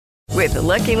With the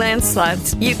Lucky Land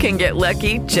Slots, you can get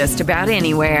lucky just about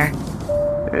anywhere.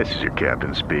 This is your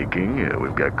captain speaking.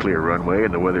 We've got clear runway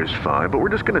and the weather's fine, but we're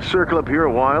just going to circle up here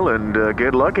a while and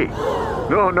get lucky.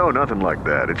 No, nothing like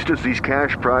that. It's just these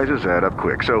cash prizes add up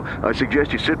quick. So I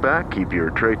suggest you sit back, keep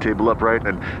your tray table upright,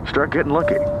 and start getting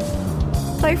lucky.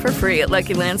 Play for free at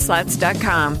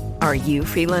LuckyLandSlots.com. Are you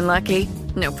feeling lucky?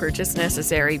 No purchase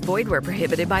necessary. Void where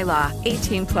prohibited by law.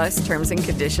 18 plus terms and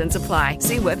conditions apply.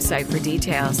 See website for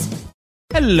details.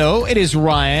 Hello, it is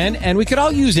Ryan, and we could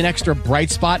all use an extra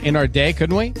bright spot in our day,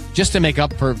 couldn't we? Just to make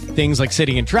up for things like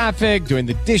sitting in traffic, doing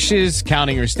the dishes,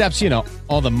 counting your steps,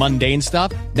 all the mundane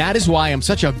stuff. That is why I'm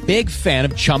such a big fan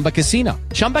of Chumba Casino.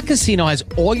 Chumba Casino has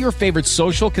all your favorite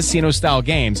social casino-style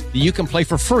games that you can play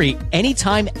for free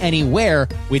anytime, anywhere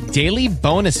with daily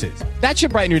bonuses. That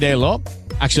should brighten your day a little.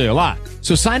 Actually, a lot.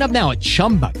 So sign up now at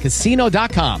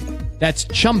ChumbaCasino.com. That's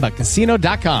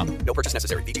ChumbaCasino.com. No purchase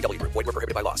necessary. VGW Group. Void where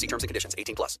prohibited by law. See terms and conditions.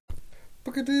 18 plus.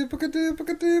 To the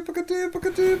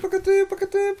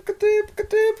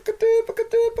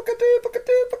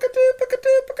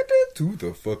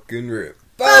fucking rip.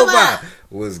 Boba!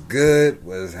 Was good,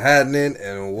 was happening,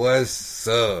 and what's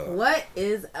up? What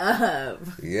is up?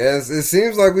 Yes, it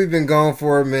seems like we've been gone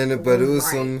for a minute, but it was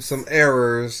some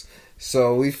errors.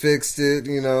 So we fixed it,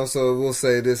 so we'll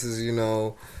say this is,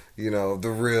 the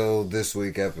real this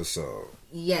week episode.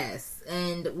 Yes,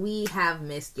 and we have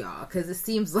missed y'all because it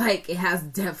seems like it has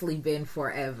definitely been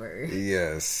forever.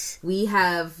 Yes. We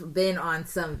have been on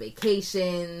some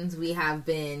vacations. We have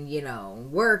been,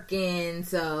 working.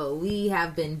 So we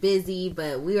have been busy,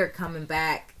 but we are coming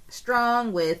back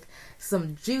strong with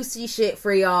some juicy shit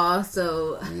for y'all.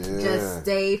 So just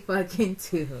stay fucking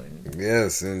tuned.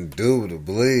 Yes,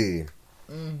 indubitably.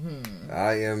 Mm-hmm.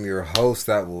 I am your host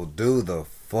that will do the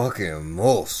fucking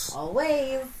most.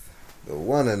 Always. The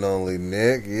one and only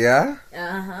Nick, yeah?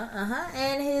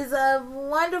 And his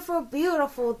wonderful,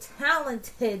 beautiful,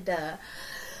 talented,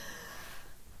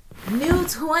 new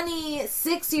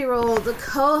 26-year-old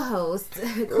co-host,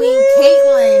 Queen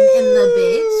Caitlin in the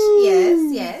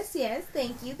bitch. Yes.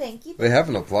 Thank you. They have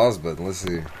an applause button. Let's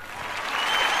see.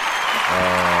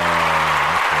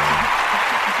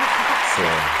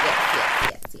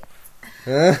 Yes.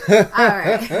 All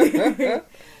right.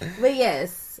 But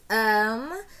yes.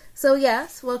 So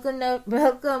yes, welcome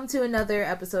to another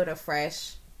episode of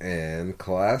Fresh and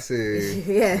Classy.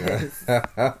 Yes. All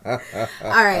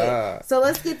right. So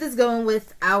let's get this going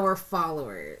with our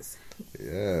followers.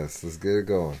 Yes, let's get it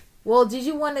going. Well, did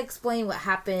you want to explain what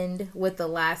happened with the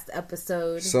last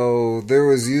episode? So there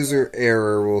was user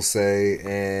error, we'll say,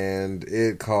 and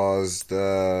it caused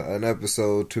an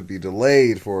episode to be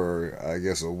delayed for, I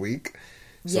guess, a week.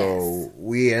 Yes. So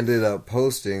we ended up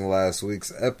posting last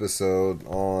week's episode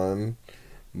on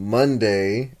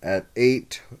Monday at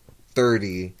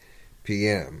 8:30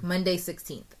 p.m. Monday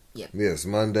 16th. Yep. Yes,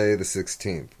 Monday the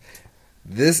 16th.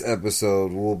 This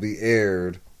episode will be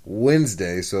aired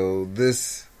Wednesday, so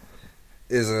this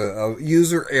is a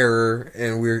user error,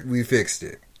 and we fixed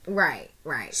it. Right.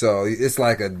 So it's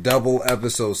like a double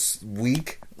episode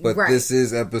week, but this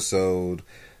is episode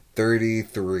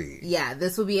 33. Yeah,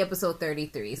 this will be episode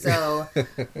 33. So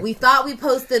we thought we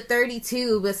posted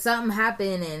 32, but something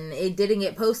happened and it didn't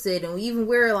get posted, and we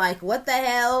were like, what the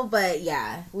hell? But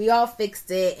yeah, we all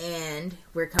fixed it and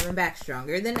we're coming back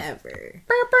stronger than ever.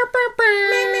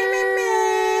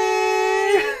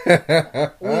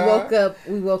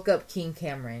 We woke up King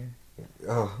Cameron.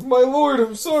 Oh, my lord,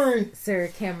 I'm sorry. Sir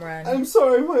Cameron. I'm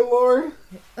sorry, my lord.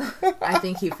 I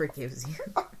think he forgives you.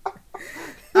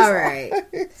 All right.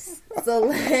 So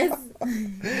let's...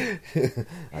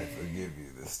 I forgive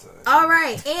you this time. All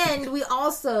right. And we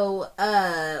also,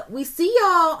 we see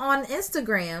y'all on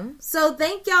Instagram. So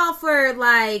thank y'all for,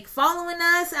 following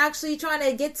us, actually trying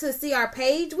to get to see our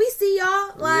page. We see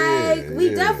y'all. We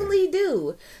definitely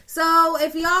do. So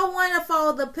if y'all want to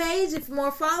follow the page, if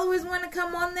more followers want to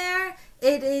come on there,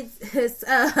 it is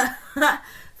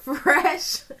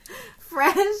fresh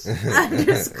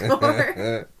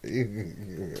underscore.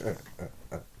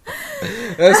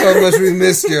 That's how much we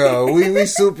missed y'all. We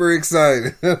super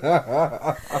excited.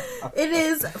 It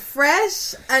is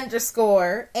fresh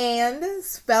underscore and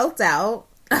spelt out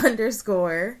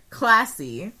underscore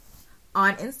classy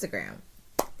on Instagram.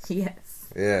 Yes.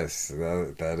 Yes,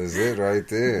 that is it right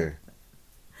there.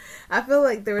 I feel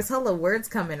like there was hella words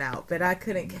coming out, but I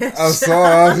couldn't catch I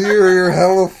saw you're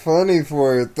hella funny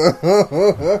for it, though.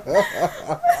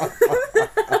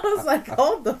 I was like,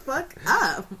 hold the fuck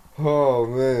up. Oh,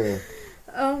 man.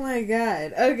 Oh, my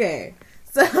God. Okay.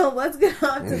 So, let's get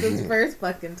on to this first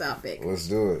fucking topic. Let's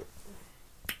do it.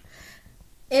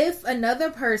 If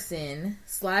another person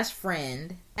 /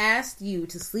 friend asked you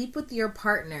to sleep with your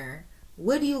partner,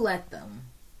 would you let them?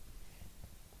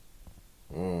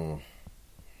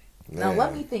 Now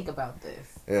let me think about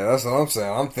this. Yeah, that's what I'm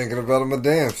saying. I'm thinking about it my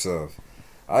damn self.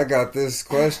 I got this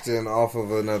question off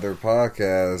of another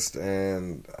podcast,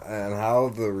 and how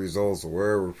the results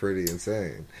were pretty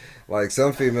insane. Like,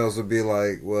 some females would be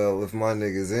like, well, if my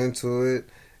nigga's into it,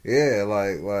 yeah,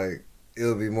 like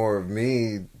it'll be more of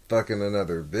me fucking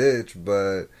another bitch,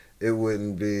 but it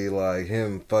wouldn't be like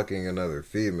him fucking another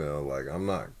female. Like, I'm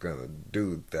not gonna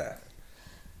do that.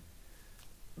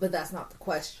 But that's not the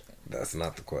question. That's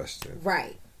not the question.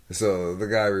 Right. So the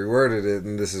guy reworded it,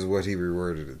 and this is what he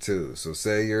reworded it to. So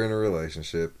say you're in a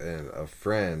relationship, and a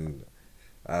friend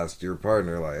asked your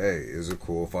partner, like, hey, is it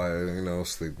cool if I,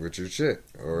 sleep with your chick?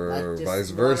 Or like vice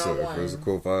versa. one-on-one. If it's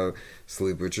cool if I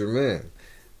sleep with your man.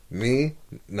 Me?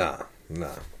 Nah.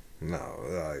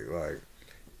 Like,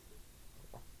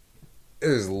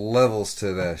 there's levels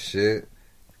to that shit.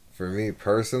 For me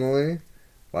personally,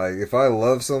 like, if I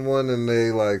love someone and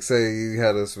they, like, say you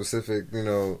had a specific,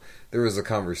 there was a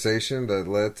conversation that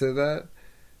led to that,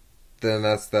 then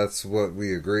that's what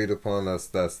we agreed upon. That's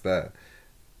that.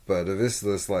 But if it's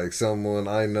just like someone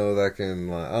I know that can,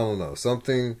 like, I don't know,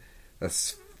 something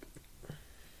that's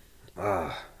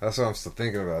what I'm still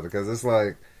thinking about, because it's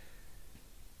like,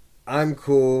 I'm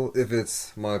cool if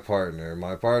it's my partner.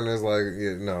 My partner's like,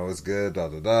 it's good, I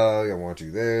want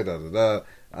you there,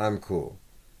 I'm cool.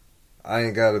 I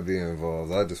ain't gotta be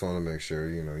involved. I just want to make sure,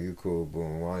 you cool,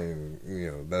 boom, I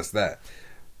ain't, that's that.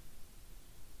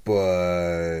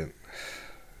 But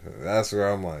that's where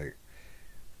I'm like,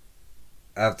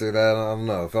 after that, I don't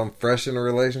know. If I'm fresh in a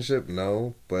relationship,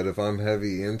 no. But if I'm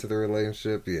heavy into the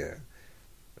relationship, yeah.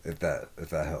 If that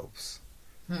helps.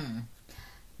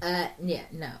 Yeah,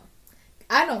 no.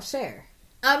 I don't share.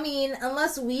 I mean,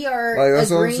 unless we are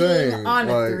agreeing on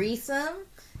a threesome,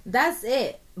 that's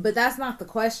it. But that's not the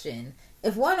question.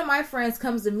 If one of my friends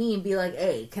comes to me and be like,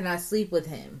 hey, can I sleep with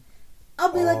him?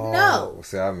 I'll be like, no.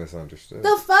 See, I misunderstood.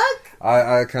 The fuck?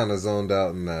 I kind of zoned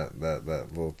out in that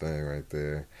little thing right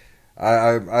there.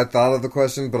 I thought of the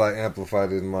question, but I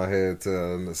amplified it in my head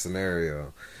to the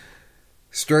scenario.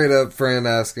 Straight up friend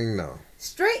asking, no. It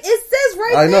says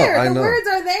right there. I know. The words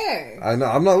are there. I know.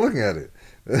 I'm not looking at it.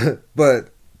 But,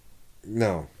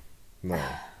 no.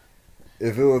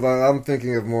 If it was, I'm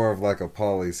thinking of more of like a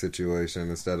poly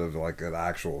situation instead of like an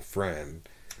actual friend.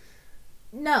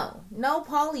 No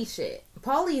poly shit.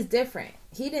 Poly is different.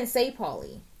 He didn't say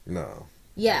poly. No.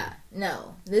 Yeah,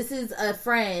 no. This is a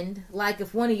friend. Like,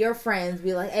 if one of your friends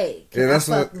be like, hey, can I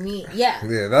fuck me? Yeah.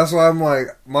 Yeah, that's why I'm like,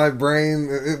 my brain,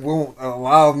 it won't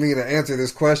allow me to answer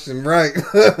this question right.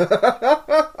 Because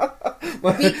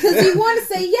you want to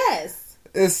say yes.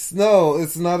 It's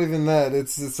not even that.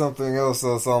 It's something else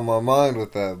that's on my mind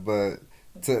with that. But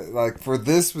for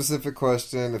this specific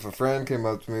question, if a friend came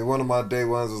up to me, one of my day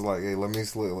ones was like, hey, let me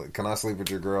sleep. Can I sleep with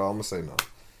your girl? I'm going to say no.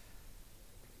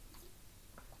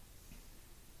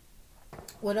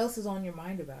 What else is on your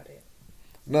mind about it?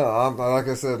 No, like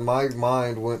I said, my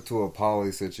mind went to a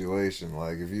poly situation.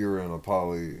 Like, if you were in a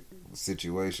poly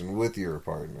situation with your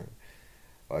partner.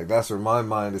 Like, that's where my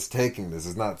mind is taking this.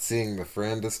 It's not seeing the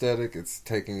friend aesthetic. It's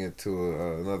taking it to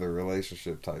another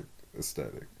relationship type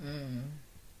aesthetic.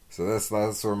 So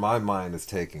that's where my mind is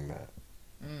taking that.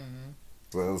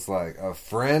 So it's like a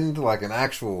friend, like an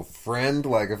actual friend.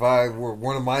 Like, if I were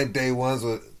one of my day ones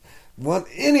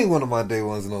any one of my day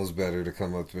ones knows better to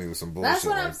come up to me with some bullshit. That's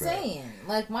what like I'm saying.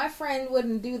 Like, my friend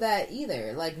wouldn't do that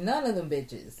either. Like, none of them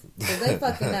bitches. Because they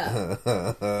fucking know.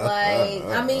 Like,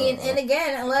 I mean, and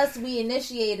again, unless we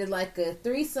initiated like a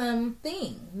threesome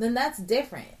thing, then that's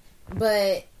different.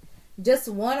 But just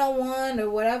one-on-one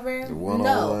or whatever,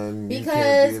 no.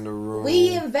 Because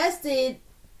we invested,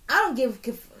 I don't give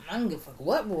a fuck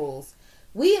what rules.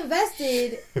 We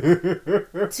invested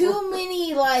too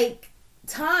many, like,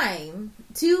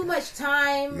 too much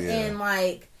time, and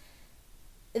like,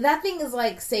 that thing is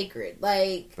like sacred.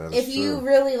 Like, if you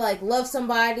really like love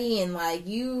somebody and like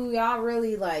y'all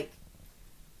really like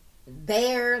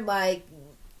there, like,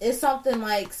 it's something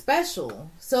like special.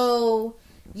 So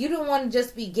you don't want to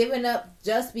just be giving up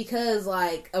just because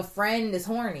like a friend is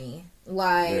horny.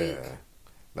 Like,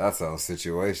 that's how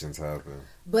situations happen.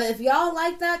 But if y'all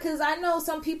like that, because I know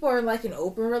some people are like in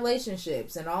open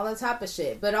relationships and all that type of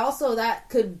shit, but also that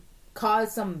could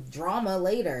cause some drama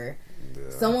later.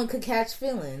 Someone could catch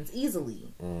feelings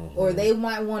easily, or they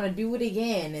might want to do it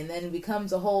again, and then it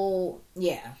becomes a whole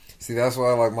See, that's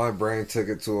why like my brain took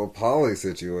it to a poly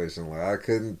situation. Like, I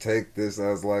couldn't take this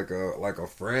as like a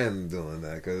friend doing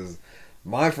that, because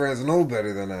My friends know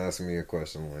better than to ask me a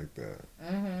question like that.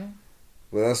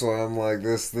 But that's why I'm like,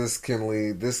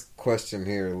 this question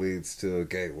here leads to a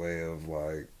gateway of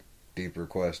like deeper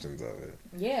questions of it.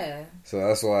 Yeah. So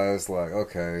that's why it's like,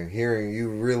 okay, hearing you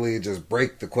really just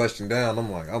break the question down,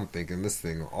 I'm like, I'm thinking this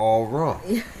thing all wrong.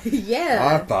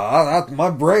 Yeah. I thought my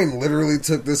brain literally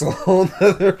took this a whole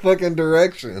other fucking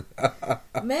direction.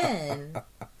 Man.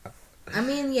 I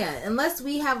mean, yeah, unless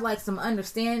we have like some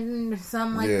understanding or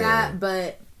something like that,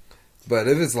 but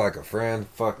if it's like a friend,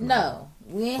 fuck no.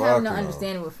 We ain't have no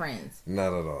understanding with friends.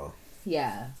 Not at all.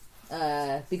 Yeah.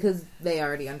 Because they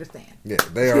already understand. Yeah,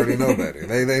 they already know better.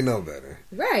 They know better.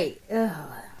 Right. Ugh,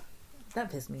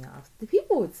 that pissed me off. The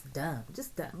people was dumb.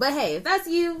 Just dumb. But hey, if that's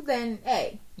you, then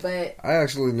hey. But I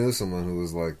actually knew someone who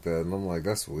was like that, and I'm like,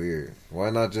 that's weird. Why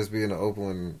not just be in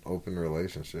an open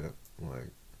relationship? Like,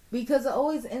 because it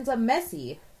always ends up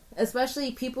messy.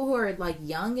 Especially people who are like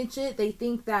young and shit. They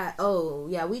think that, oh,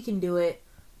 yeah, we can do it.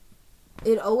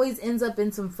 It always ends up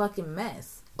in some fucking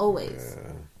mess. Always.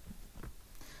 Yeah.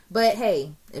 But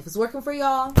hey, if it's working for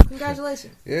y'all,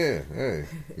 congratulations. Yeah, hey.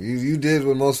 You did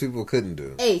what most people couldn't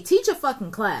do. Hey, teach a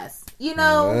fucking class. You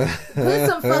know, put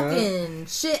some fucking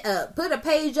shit up. Put a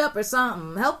page up or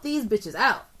something. Help these bitches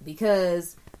out.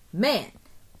 Because, man,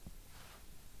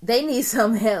 they need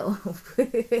some help.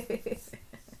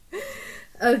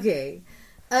 Okay.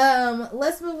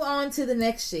 Let's move on to the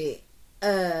next shit.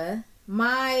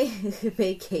 My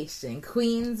vacation.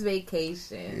 Queen's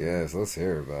vacation. Yes, let's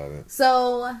hear about it.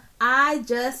 So, I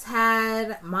just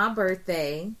had my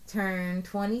birthday, turned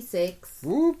 26.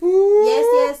 Whoop, whoop.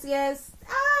 Yes.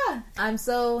 I'm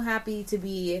so happy to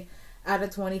be out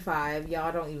of 25.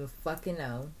 Y'all don't even fucking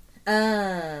know.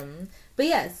 But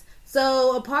yes.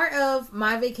 So, a part of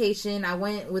my vacation, I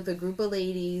went with a group of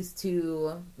ladies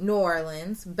to New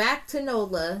Orleans, back to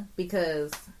NOLA,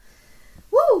 because,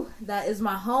 woo, that is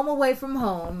my home away from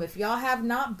home. If y'all have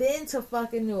not been to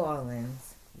fucking New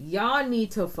Orleans, y'all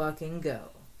need to fucking go.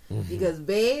 Because,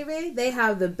 baby, they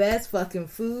have the best fucking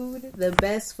food, the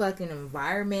best fucking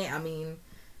environment. I mean,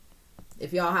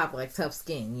 if y'all have, like, tough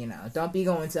skin, you know, don't be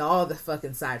going to all the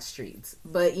fucking side streets.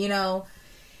 But, you know,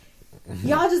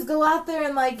 y'all just go out there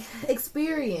and, like,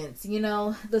 experience, you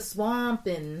know, the swamp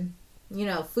and, you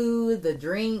know, food, the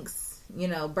drinks, you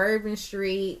know, Bourbon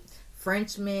Street,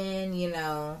 Frenchmen, you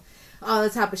know, all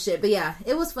that type of shit. But, yeah,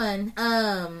 it was fun.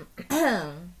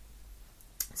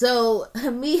 So,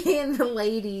 me and the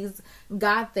ladies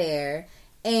got there,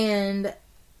 and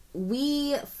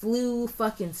we flew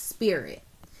fucking Spirit.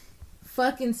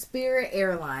 Fucking Spirit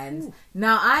Airlines. Ooh.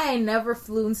 Now, I ain't never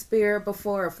flown Spirit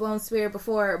before,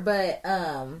 but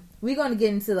we're going to get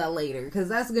into that later, because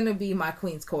that's going to be my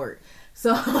Queen's Court.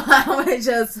 So, I want to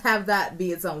just have that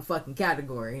be its own fucking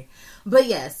category. But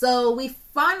yeah, so we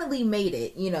finally made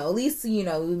it, you know, at least, you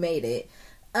know, we made it.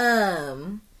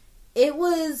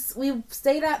 We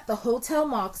stayed at the Hotel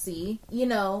Moxie, you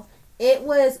know, it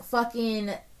was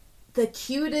fucking the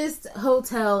cutest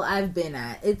hotel I've been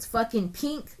at. It's fucking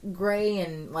pink, gray,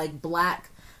 and like black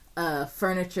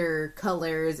furniture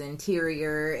colors,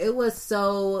 interior. It was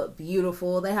so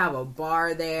beautiful. They have a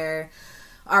bar there.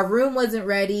 Our room wasn't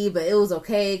ready, but it was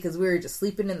okay because we were just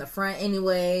sleeping in the front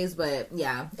anyways. But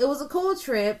yeah, it was a cool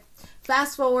trip.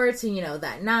 Fast forward to, you know,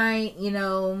 that night, you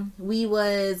know, we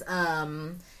was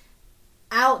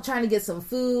out trying to get some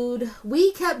food.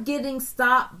 We kept getting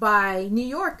stopped by New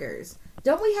Yorkers.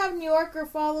 Don't we have New Yorker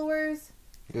followers?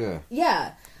 Yeah.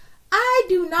 Yeah. I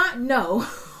do not know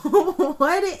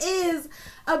what it is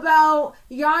about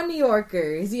y'all New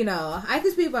Yorkers. You know, I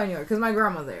can speak about New York because my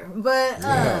grandma's there. But,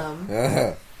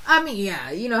 I mean,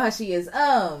 yeah, you know how she is.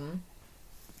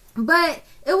 But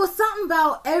it was something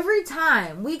about every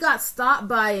time we got stopped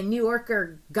by a New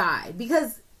Yorker guy.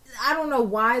 Because I don't know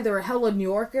why there were hella New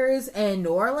Yorkers in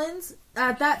New Orleans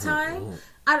at that time.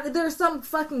 There's some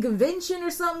fucking convention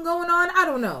or something going on. I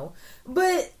don't know.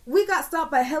 But we got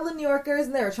stopped by hella New Yorkers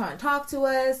and they were trying to talk to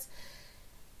us.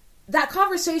 That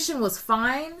conversation was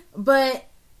fine. But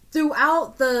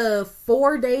throughout the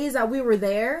 4 days that we were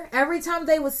there, every time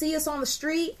they would see us on the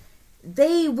street,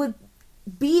 they would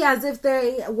be as if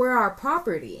they were our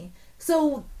property.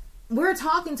 So we're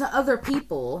talking to other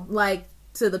people, like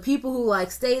to the people who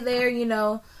like stay there, you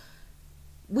know.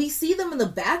 We see them in the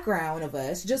background of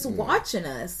us, just watching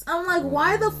us. I'm like,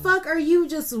 why the fuck are you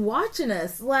just watching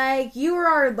us? Like, you are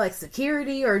our, like,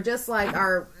 security or just, like,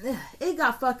 our... It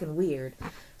got fucking weird.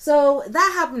 So,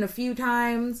 that happened a few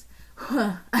times.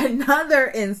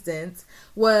 Another instance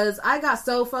was I got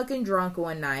so fucking drunk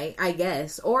one night, I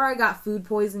guess. Or I got food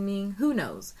poisoning. Who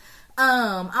knows?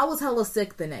 I was hella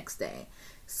sick the next day.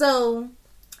 So,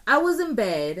 I was in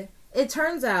bed. It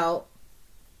turns out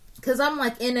because I'm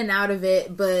like in and out of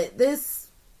it, but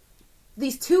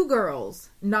these two girls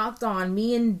knocked on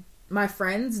me and my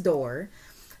friend's door.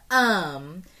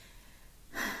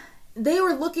 They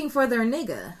were looking for their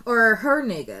nigga or her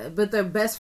nigga, but their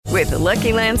best. With the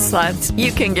Lucky Land Slots,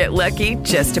 you can get lucky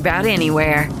just about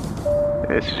anywhere.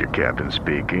 This is your captain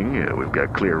speaking. We've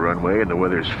got clear runway and the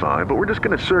weather's fine, but we're just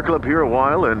going to circle up here a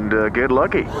while and get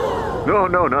lucky.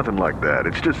 No, nothing like that.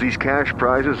 It's just these cash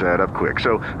prizes add up quick.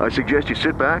 So I suggest you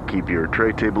sit back, keep your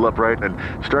tray table upright, and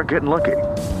start getting lucky.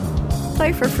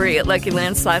 Play for free at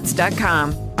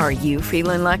LuckyLandSlots.com. Are you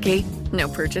feeling lucky? No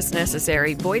purchase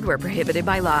necessary. Void where prohibited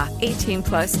by law. 18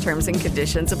 plus terms and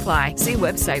conditions apply. See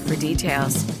website for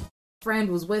details. Friend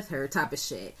was with her type of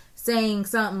shit. Saying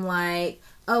something like,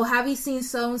 oh, have you seen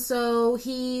so-and-so?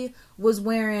 He was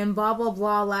wearing blah, blah,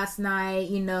 blah last night,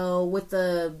 you know, with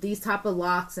these type of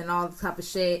locks and all this type of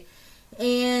shit.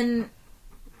 And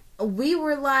we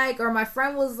were like, or my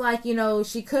friend was like, you know,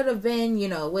 she could have been, you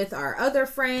know, with our other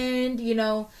friend, you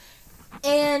know.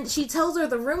 And she tells her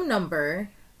the room number.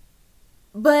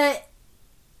 But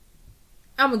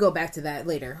I'm gonna go back to that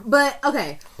later. But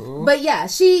okay. Cool. But yeah,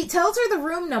 she tells her the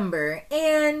room number,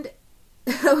 and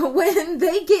when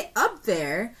they get up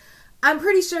there, I'm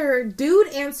pretty sure dude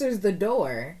answers the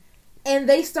door, and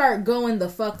they start going the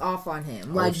fuck off on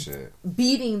him, like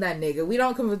beating that nigga. We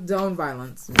don't condone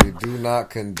violence. We do not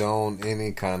condone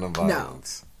any kind of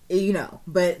violence. No. You know,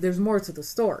 but there's more to the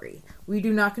story. We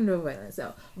do not condone violence.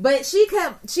 So, but she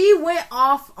went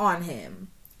off on him.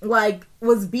 Like,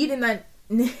 was beating that,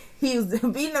 he was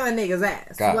beating that nigga's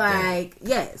ass. God like, damn.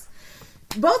 Yes.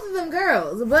 Both of them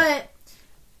girls. But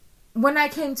when I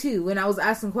came to, when I was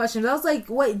asking questions, I was like,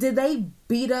 wait, did they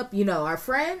beat up, you know, our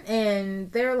friend?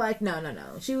 And they're like, no.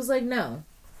 She was like, no.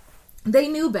 They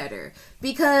knew better.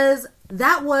 Because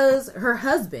that was her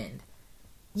husband.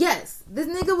 Yes, this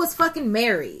nigga was fucking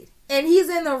married. And he's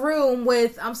in the room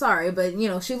with, I'm sorry, but, you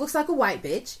know, she looks like a white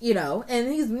bitch, you know,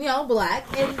 and he's, you know, black.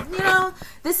 And, you know,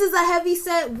 this is a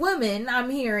heavy-set woman, I'm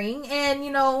hearing. And,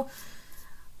 you know,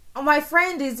 my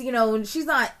friend is, you know, she's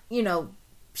not, you know,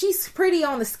 she's pretty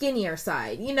on the skinnier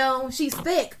side, you know. She's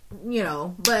thick, you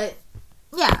know, but,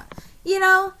 yeah, you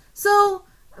know. So,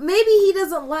 maybe he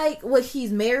doesn't like what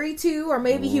he's married to, or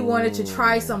maybe he wanted to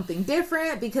try something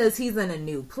different because he's in a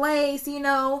new place, you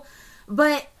know.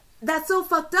 But that's so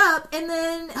fucked up. And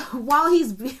then while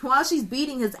she's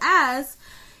beating his ass,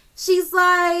 she's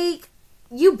like,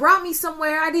 you brought me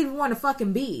somewhere I didn't want to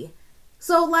fucking be.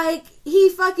 So, like, he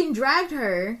fucking dragged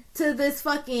her to this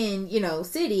fucking, you know,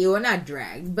 city. Well, not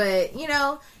dragged, but, you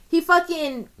know, he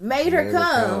fucking made her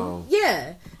come.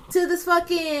 Yeah. To this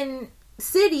fucking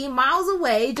city miles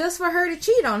away just for her to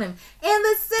cheat on him. And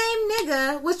the same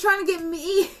nigga was trying to get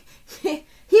me...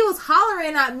 He was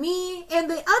hollering at me and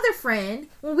the other friend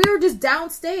when we were just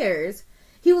downstairs.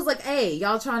 He was like, hey,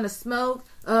 y'all trying to smoke?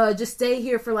 Just stay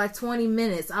here for like 20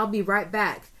 minutes. I'll be right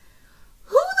back.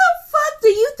 Who the fuck do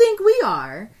you think we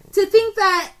are to think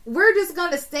that we're just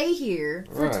going to stay here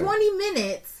for 20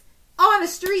 minutes on a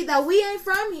street that we ain't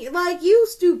from here? Like, you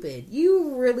stupid.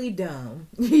 You really dumb.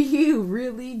 You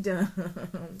really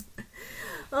dumb.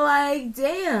 Like,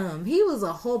 damn, he was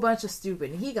a whole bunch of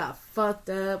stupid. He got fucked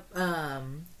up.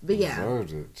 But yeah,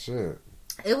 shit.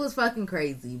 It was fucking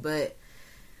crazy. But,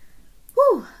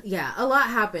 whew, yeah, a lot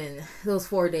happened those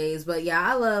 4 days. But yeah,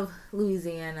 I love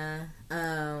Louisiana.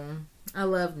 I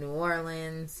love New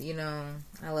Orleans. You know,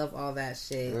 I love all that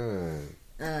shit.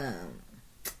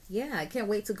 Yeah, I can't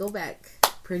wait to go back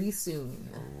pretty soon.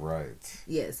 Right.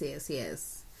 Yes.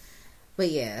 But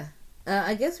yeah,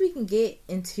 I guess we can get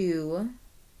into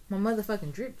my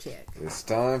motherfucking drip check. It's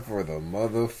time for the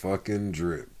motherfucking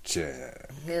drip check.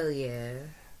 Hell yeah.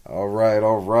 All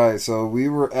right. So we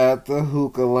were at the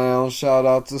hookah lounge. Shout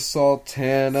out to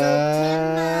Sultana.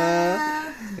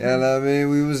 And I mean,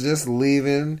 we was just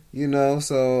leaving, you know.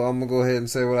 So I'm going to go ahead and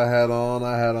say what I had on.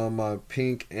 I had on my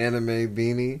pink anime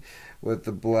beanie with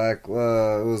the black, it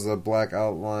was a black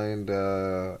outlined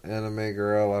anime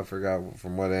girl. I forgot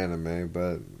from what anime,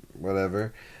 but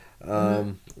whatever.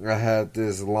 I had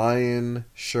this lion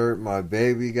shirt my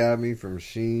baby got me from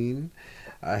Shein.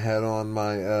 I had on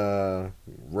my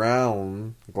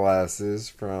round glasses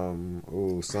from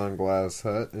Sunglass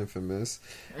Hut, infamous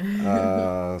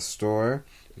store.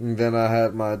 And then I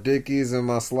had my Dickies and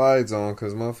my slides on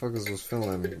because motherfuckers was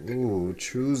feeling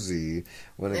choosy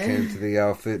when it came to the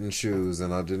outfit and shoes,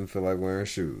 and I didn't feel like wearing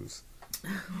shoes.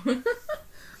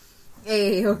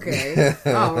 Hey, okay.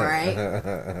 All right.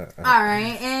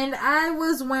 And I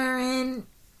was wearing...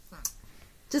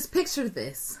 Just picture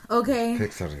this, okay?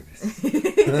 Picture this.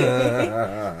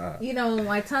 You know,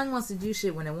 my tongue wants to do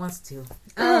shit when it wants to.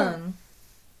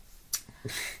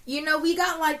 You know, we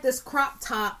got like this crop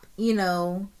top, you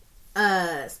know,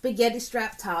 spaghetti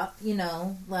strap top, you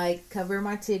know, like cover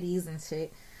my titties and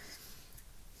shit.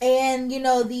 And, you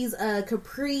know, these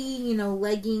capri, you know,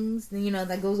 leggings, you know,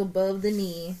 that goes above the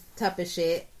knee type of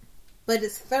shit. But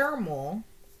it's thermal.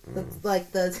 It's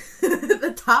like the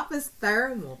the top is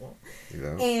thermal.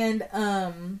 Yeah.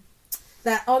 And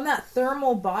that on that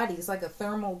thermal body, it's like a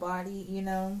thermal body, you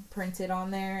know, printed on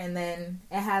there, and then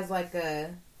it has like a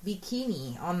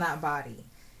bikini on that body.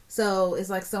 So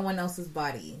it's like someone else's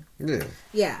body. Yeah.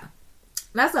 Yeah.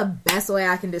 That's the best way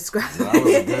I can describe That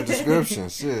was a it. good description.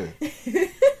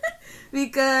 Shit.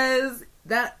 Because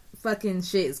that fucking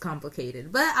shit is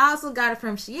complicated. But I also got it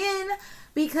from Shein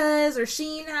because, or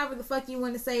Sheen, however the fuck you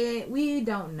want to say it. We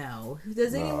don't know.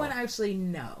 Does anyone actually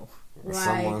know?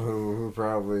 Someone who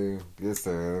probably gets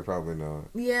there, they probably know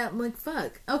it. Yeah, I'm like,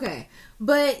 fuck. Okay.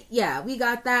 But, yeah, we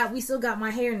got that. We still got my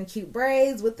hair in the cute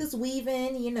braids with this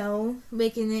weaving, you know,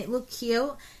 making it look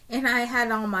cute. And I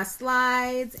had on my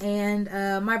slides, and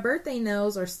my birthday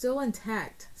nails are still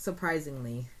intact,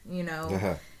 surprisingly. You know,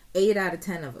 Yeah. 8 out of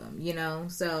 10 of them, you know.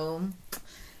 So,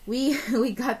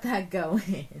 we got that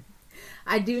going.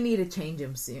 I do need to change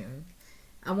them soon.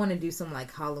 I want to do some,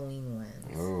 like, Halloween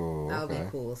ones. Oh, That would okay. be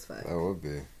cool as fuck. That would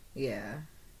be. Yeah.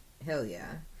 Hell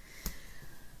yeah.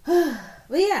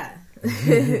 But yeah.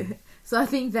 So I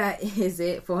think that is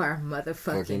it for our motherfucking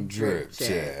Fucking drip drip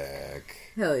check.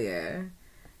 Hell yeah.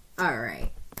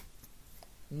 Alright.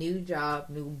 New job,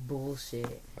 new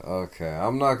bullshit. Okay,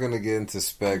 I'm not gonna get into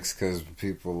specs because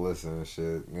people listen and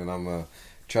shit, and I'm gonna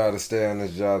try to stay on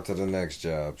this job to the next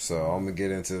job. So I'm gonna get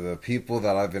into the people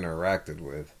that I've interacted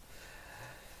with.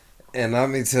 And let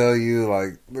me tell you,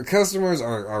 like, the customers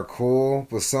are cool,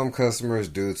 but some customers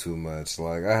do too much.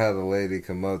 Like, I had a lady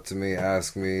come up to me,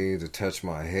 ask me to touch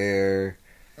my hair.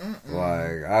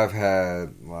 Like, I've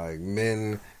had, like,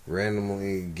 men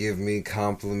randomly give me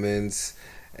compliments,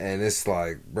 and it's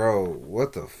like, bro,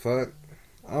 what the fuck?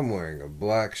 I'm wearing a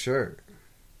black shirt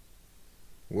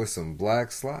with some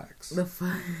black slacks. The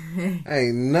fuck?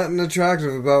 Ain't nothing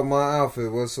attractive about my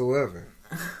outfit whatsoever.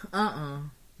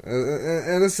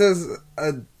 And it says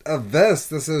a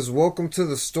vest that says "Welcome to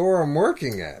the store I'm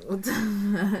working at."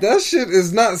 That shit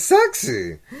is not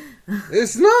sexy.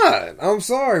 It's not. I'm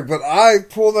sorry, but I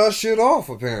pull that shit off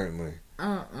apparently.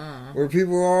 Where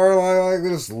people are like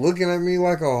just looking at me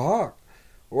like a hawk,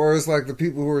 or it's like the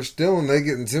people who are stealing, they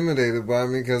get intimidated by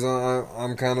me because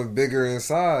I'm kind of bigger in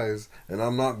size and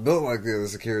I'm not built like the other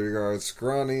security guards,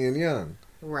 scrawny and young.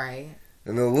 Right.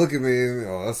 And they'll look at me and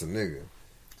oh, that's a nigga.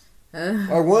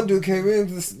 Like one dude came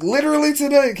in, literally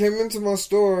today, came into my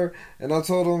store, and I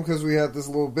told him because we had this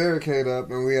little barricade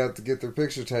up and we had to get their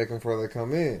picture taken before they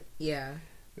come in. Yeah.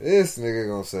 This nigga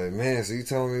gonna say, man, so you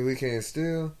telling me we can't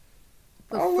steal?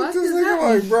 The I looked fuck this does nigga that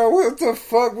like, mean? bro, what the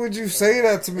fuck would you say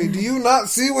that to me? Do you not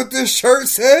see what this shirt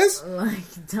says? Like,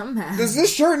 dumbass. Does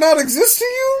this shirt not exist to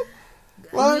you?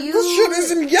 Like, You- this shit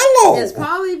isn't yellow. It's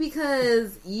probably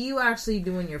because you actually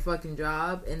doing your fucking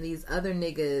job and these other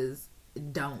niggas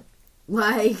don't.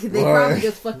 Like, they Right. probably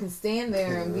just fucking stand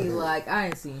there and be like, I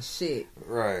ain't seen shit.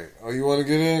 Right. Oh, you want to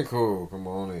get in? Cool. Come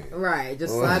on in. Right,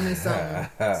 just slap me something.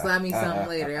 Slap me something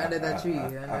later under that tree.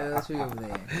 Under that tree over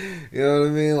there. You know what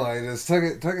I mean? Like, just tuck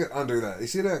it under that. You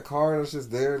see that car that's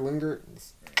just there, linger?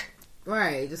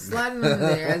 Right, just slide it under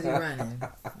there as you're running.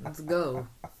 Let's go.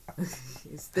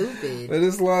 It's stupid. But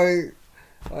it's like,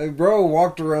 bro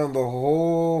walked around the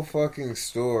whole fucking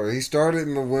store. He started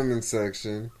in the women's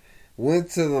section,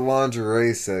 went to the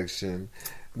lingerie section,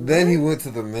 then he went to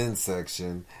the men's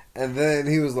section, and then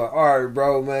he was like, all right,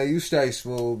 bro, man, you stay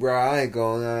smooth, bro. I ain't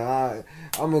going I'm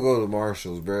going to go to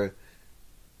Marshall's, bro.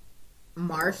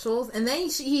 Marshalls? And then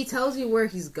he tells you where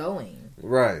he's going.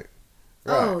 Right.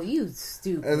 Oh, you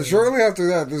stupid. And shortly after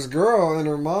that, this girl and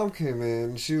her mom came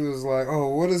in. She was like, oh,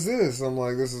 what is this? I'm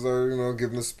like, this is our,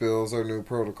 giving the spills, our new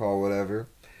protocol, whatever.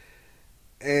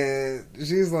 And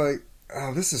she's like,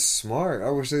 oh, this is smart.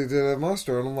 I wish they did it at my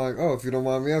store. And I'm like, oh, if you don't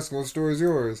mind me asking, what store is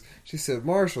yours? She said,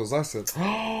 Marshall's. I said,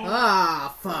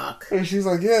 Ah, fuck. and she's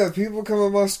like, yeah, people come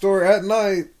in my store at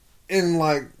night in,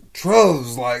 like,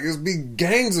 troves. Like, it's be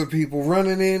gangs of people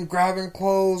running in, grabbing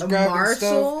clothes, grabbing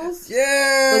Marshalls? stuff.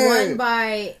 Yeah. The one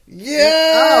by...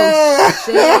 Yeah.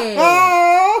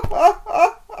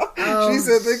 Oh, She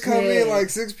said they come shit. in like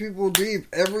 6 people deep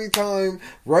every time,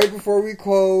 right before we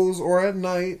close or at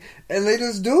night, and they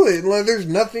just do it. Like, there's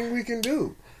nothing we can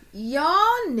do.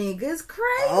 Y'all niggas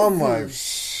crazy. I'm like, I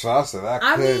said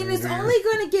I mean, it's only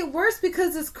going to get worse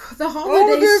because it's the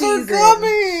holiday season. Are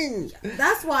coming.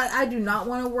 That's why I do not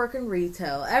want to work in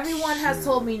retail. Everyone has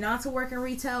told me not to work in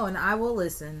retail, and I will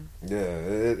listen. Yeah,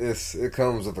 it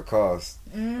comes with a cost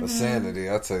of sanity.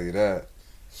 I'll tell you that.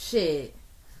 Shit.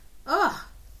 Ugh.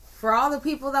 For all the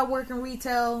people that work in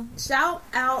retail, shout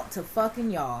out to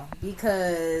fucking y'all.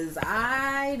 Because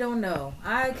I don't know.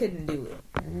 I couldn't do it.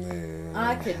 Man.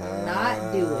 I could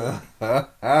not do it.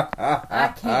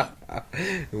 I can't.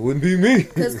 It wouldn't be me.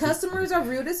 Because customers are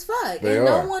rude as fuck. They and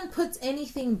are. No one puts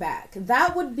anything back.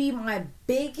 That would be my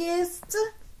biggest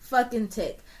fucking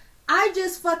tick. I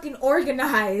just fucking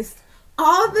organized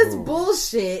all this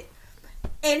bullshit.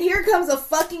 And here comes a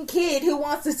fucking kid who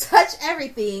wants to touch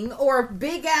everything, or a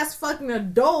big ass fucking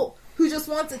adult who just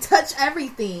wants to touch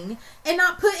everything and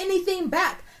not put anything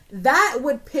back. That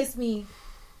would piss me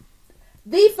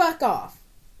the fuck off.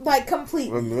 Like,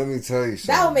 completely. Let me tell you something.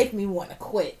 That would make me want to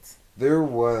quit. There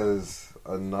was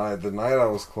a night, the night I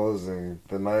was closing,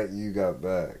 the night you got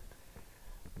back,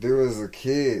 there was a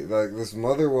kid, like, this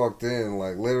mother walked in,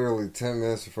 like, literally 10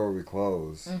 minutes before we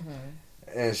closed.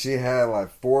 And she had like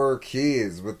 4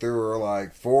 kids, but they were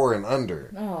like 4 and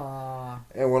under. Aww.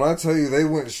 And when I tell you they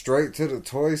went straight to the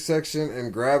toy section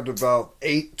and grabbed about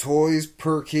 8 toys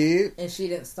per kid. And she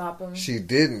didn't stop him? She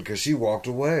didn't, because she walked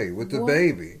away with the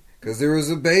baby. Because there was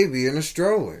a baby in a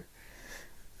stroller.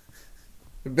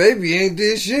 The baby ain't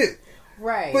did shit.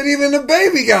 Right. But even the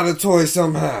baby got a toy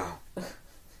somehow.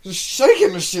 Just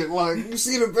shaking the shit like, you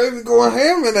see the baby going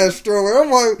ham in that stroller. I'm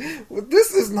like, well,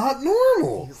 this is not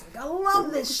normal. He's like, I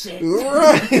love this shit.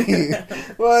 Right.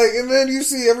 Like, and then you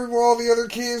see all the other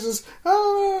kids just,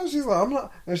 oh, she's like, I'm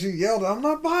not, and she yelled, I'm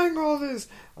not buying all this.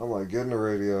 I'm like, get in the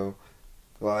radio.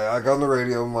 Like, I got on the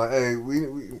radio, I'm like, hey,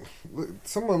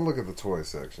 someone look at the toy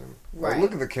section. Like, Right.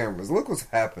 look at the cameras. Look what's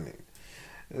happening.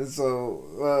 And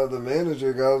so, the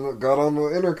manager got on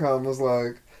the intercom, was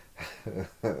like,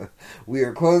 we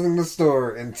are closing the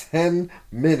store in 10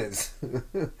 minutes.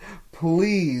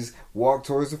 Please walk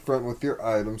towards the front with your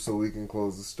items so we can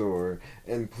close the store.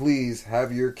 And please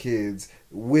have your kids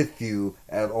with you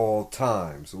at all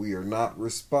times. We are not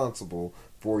responsible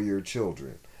for your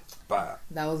children. Bye.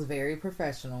 That was very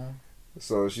professional.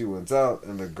 So she went out,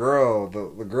 and the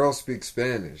girl speaks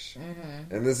Spanish.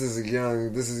 And this is a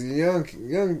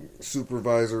young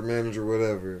supervisor, manager,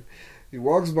 whatever. He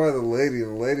walks by the lady,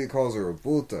 and the lady calls her a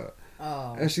puta.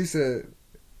 Oh. And she said,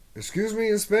 excuse me,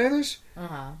 in Spanish?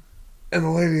 Uh-huh. And the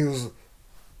lady was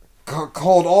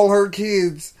called all her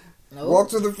kids,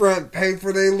 walked to the front, paid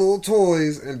for their little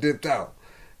toys, and dipped out.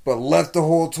 But left the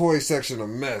whole toy section a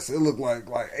mess. It looked like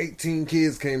 18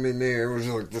 kids came in there. It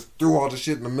was just threw all the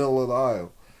shit in the middle of the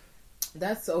aisle.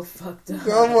 That's so fucked up.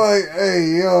 So I'm like,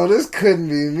 hey, yo, this couldn't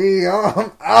be me.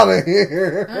 I'm out of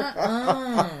here.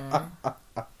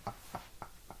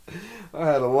 I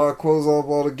had to close off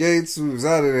all the gates. We was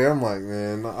out of there. I'm like,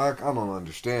 man, I don't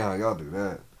understand how y'all do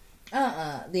that.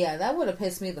 Yeah, that would have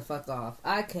pissed me the fuck off.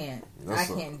 I can't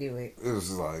do it. It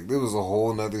was like, it was a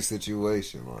whole nother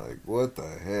situation. Like, what the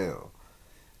hell?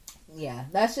 Yeah,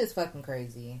 that's just fucking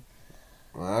crazy.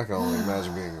 Well, I can only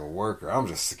imagine being a worker. I'm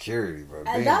just security, but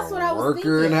being that's what I a was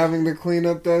worker and thinking. having to clean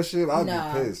up that shit, I'd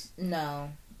be pissed. No.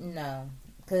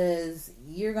 Because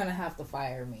you're going to have to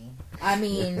fire me. I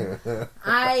mean,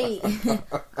 I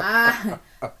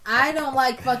don't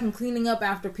like fucking cleaning up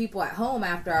after people at home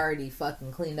after I already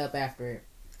fucking cleaned up after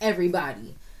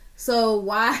everybody. So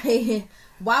why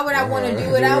would I want to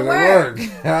do it at work?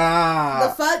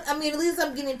 The fuck? I mean, at least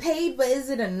I'm getting paid, but is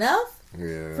it enough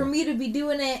for me to be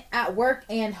doing it at work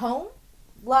and home?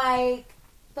 Like,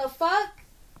 the fuck?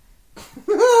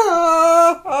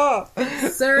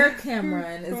 Sir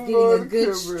Cameron is getting a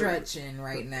good stretch in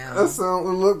right now. That sound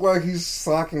would look like he's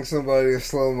socking somebody in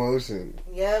slow motion.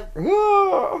 Yep.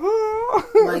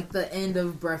 Like the end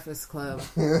of Breakfast Club.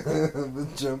 The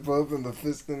jump up and the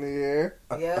fist in the air.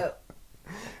 Yep.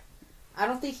 I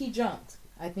don't think he jumped.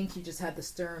 I think he just had the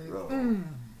stern.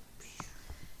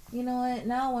 You know what?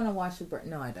 Now I want to watch the.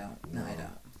 No, I don't. No, I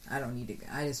don't. I don't need to.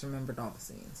 I just remembered all the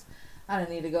scenes. I don't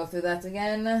need to go through that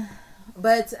again.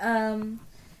 But,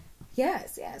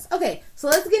 yes. Okay, so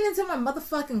let's get into my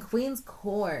motherfucking Queen's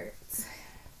Court.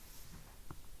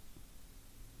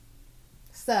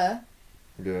 Sir.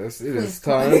 Yes, it is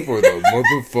time for the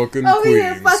motherfucking Over Queen's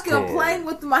here fucking Court. playing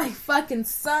with my fucking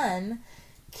son,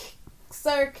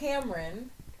 Sir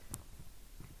Cameron.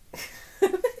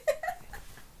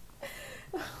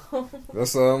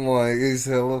 That's why I'm like, he's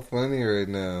hella funny right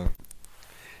now.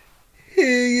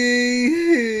 Hey.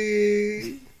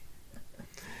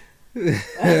 You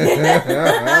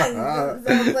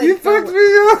fucked me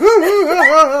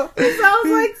up. It sounds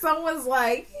like someone's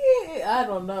like, I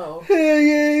don't know.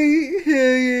 Hey,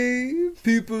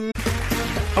 people.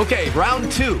 Okay,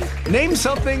 round two. Name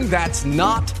something that's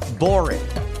not boring.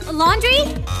 A laundry?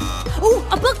 Ooh,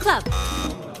 a book club.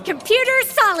 Computer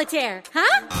solitaire,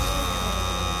 huh?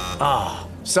 Ah,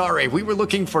 sorry, we were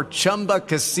looking for Chumba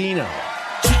Casino.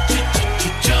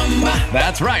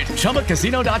 That's right,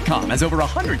 ChumbaCasino.com has over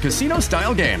 100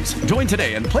 casino-style games. Join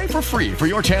today and play for free for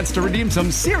your chance to redeem some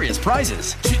serious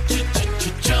prizes.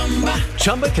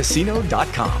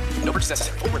 ChumbaCasino.com. No purchase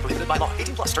necessary. Void where prohibited by law.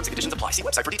 18 plus. Terms and conditions apply. See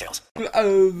website for details. Out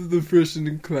of the fresh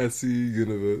and classy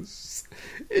universe,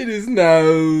 it is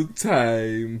now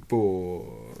time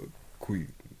for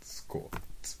Queen's Court.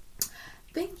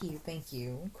 Thank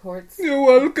you, Courts. You're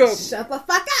welcome. Shut the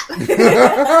fuck up.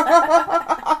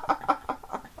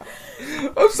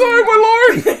 I'm sorry, my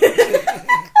lord.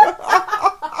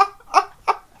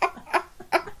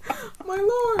 My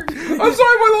lord. I'm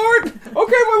sorry, my lord.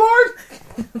 Okay, my lord.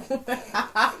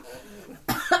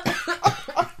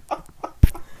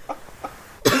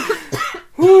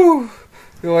 Whew.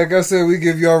 Like I said, we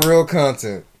give y'all real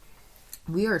content.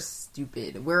 We are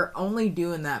stupid. We're only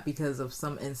doing that because of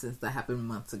some instance that happened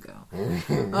months ago.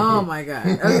 Oh my god.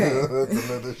 Okay. That's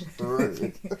another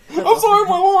story. I'm sorry,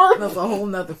 my lord. That's a whole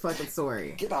nother fucking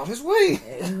story. Get out his way.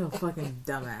 Ew, fucking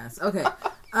dumbass. Okay.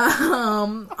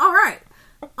 Alright.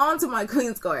 On to my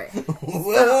Queen's Court.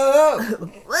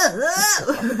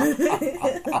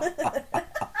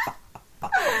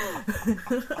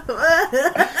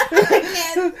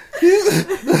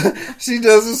 She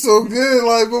does it so good,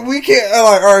 like, but we can't.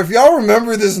 Like, all right, if y'all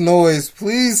remember this noise,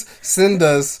 please send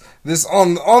us this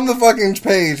on the fucking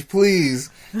page,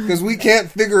 please, because we can't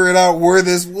figure it out where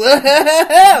this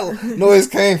noise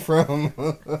came from.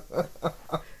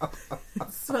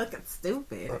 It's fucking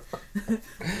stupid.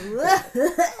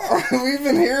 We've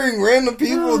been hearing random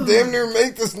people damn near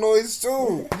make this noise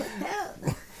too.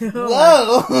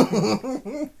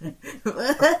 Whoa!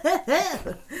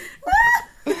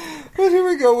 But here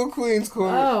we go with Queen's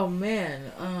Court. Oh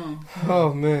man.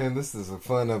 Oh man, this is a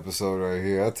fun episode right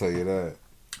here. I'll tell you that.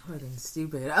 Fucking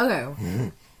stupid.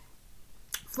 Okay.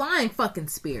 Flying fucking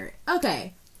Spirit.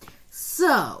 Okay.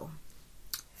 So,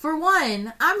 for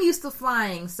one, I'm used to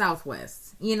flying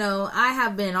Southwest. You know, I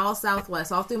have been all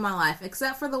Southwest all through my life,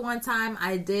 except for the one time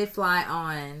I did fly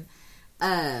on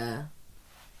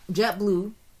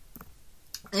JetBlue.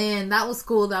 And that was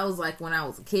cool. That was like when I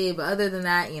was a kid. But other than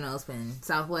that, you know, it's been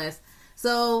Southwest.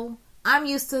 So I'm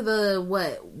used to the,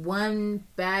 1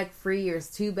 bag free or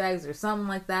 2 bags or something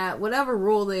like that. Whatever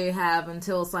rule they have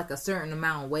until it's like a certain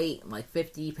amount of weight, like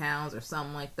 50 pounds or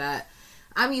something like that.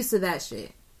 I'm used to that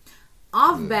shit.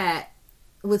 Off bat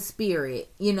with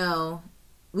Spirit, you know,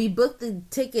 we booked the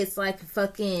tickets like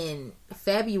fucking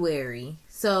February.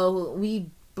 So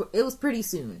it was pretty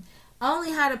soon. I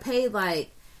only had to pay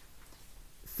like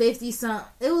 50 some.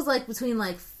 It was like between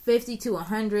like 50 to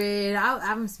 100.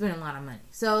 I'm spending a lot of money,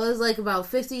 so it was like about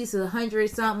 50 to 100,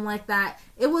 something like that.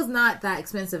 It was not that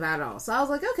expensive at all. So I was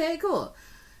like, okay, cool.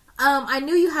 I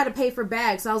knew you had to pay for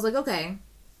bags, so I was like, okay,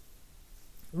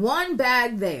 1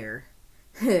 bag there,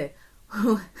 1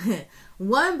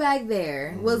 bag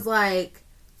there was like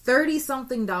 $30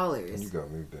 something. You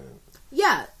got me dead.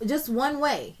 Yeah, just one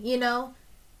way, you know,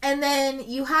 and then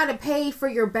you had to pay for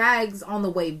your bags on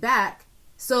the way back.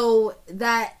 So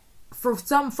that, for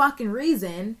some fucking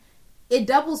reason, it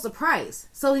doubles the price.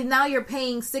 So now you're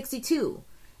paying $62.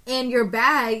 And your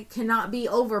bag cannot be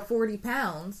over 40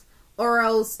 pounds. Or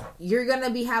else you're going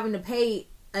to be having to pay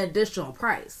an additional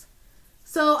price.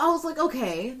 So I was like,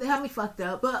 okay, they have me fucked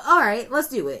up. But alright, let's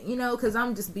do it. You know, because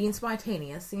I'm just being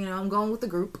spontaneous. You know, I'm going with the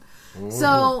group. Mm.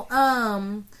 So,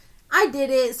 I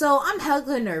did it. So I'm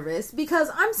hella nervous.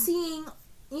 Because I'm seeing,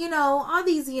 you know, all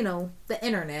these, you know, the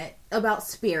internet about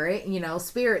Spirit, you know,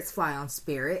 spirits fly on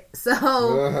Spirit.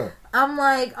 So I'm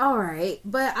like, all right.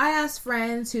 But I asked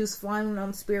friends who's flying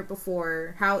on Spirit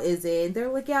before, how is it? They're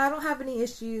like, yeah, I don't have any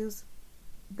issues.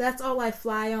 That's all I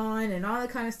fly on and all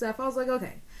that kind of stuff. I was like,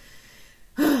 okay.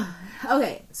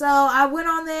 Okay. So I went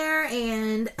on there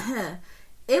and I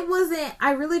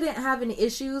really didn't have any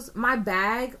issues. My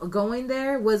bag going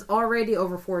there was already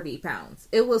over 40 pounds.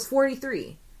 It was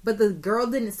 43. But the girl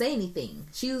didn't say anything.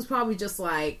 She was probably just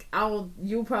like,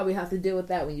 you'll probably have to deal with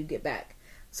that when you get back.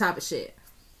 Type of shit.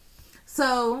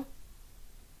 So,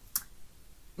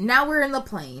 now we're in the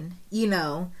plane. You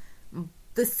know,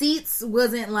 the seats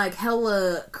wasn't like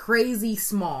hella crazy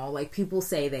small like people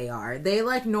say they are. They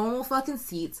like normal fucking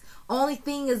seats. Only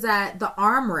thing is that the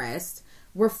armrests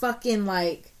were fucking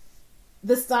like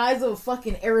the size of a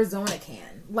fucking Arizona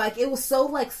can. Like, it was so,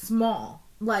 like, small.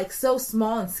 Like, so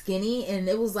small and skinny, and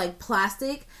it was, like,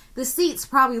 plastic. The seats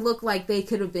probably looked like they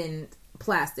could have been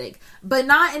plastic. But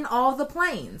not in all the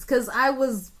planes, because I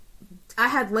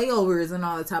had layovers and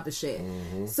all that type of shit.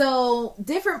 Mm-hmm. So,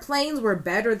 different planes were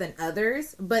better than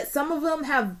others, but some of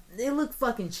them they look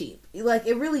fucking cheap. Like,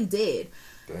 it really did.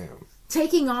 Damn.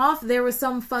 Taking off, there was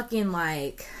some fucking,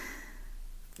 like...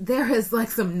 There is,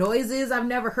 like, some noises I've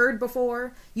never heard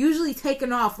before. Usually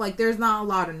taking off, like, there's not a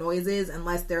lot of noises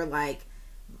unless they're, like,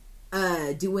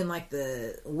 doing, like,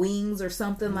 the wings or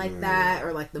something like that,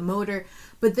 or, like, the motor.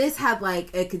 But this had,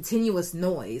 like, a continuous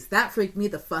noise. That freaked me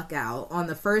the fuck out on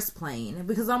the first plane.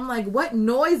 Because I'm like, what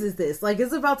noise is this? Like,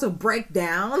 it's about to break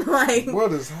down? Like...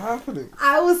 What is happening?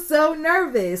 I was so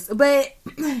nervous. But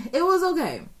it was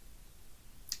okay.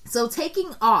 So,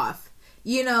 taking off,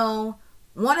 you know...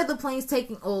 One of the planes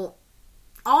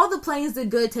all the planes did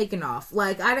good taking off.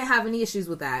 Like, I didn't have any issues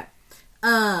with that.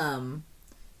 You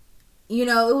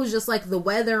know, it was just like the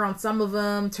weather on some of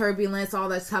them, turbulence, all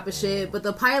that type of shit. But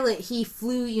the pilot, he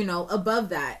flew, you know, above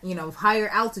that, you know, higher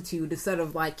altitude instead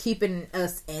of like keeping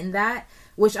us in that.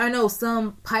 Which I know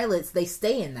some pilots, they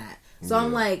stay in that. So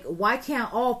I'm like, why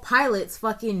can't all pilots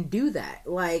fucking do that?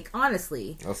 Like,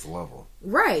 honestly. That's the level.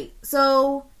 Right.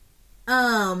 So...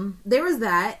 there was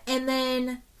that, and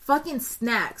then fucking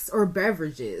snacks or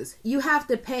beverages. You have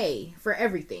to pay for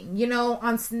everything. You know,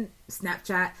 on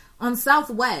Snapchat, on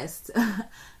Southwest,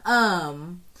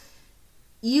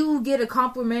 you get a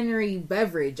complimentary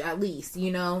beverage at least,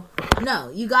 you know? No,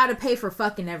 you gotta pay for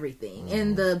fucking everything.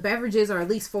 And the beverages are at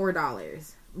least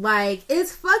 $4. Like,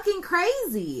 it's fucking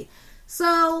crazy.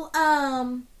 So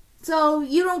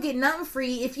you don't get nothing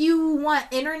free. If you want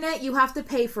internet, you have to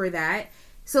pay for that.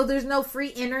 So there's no free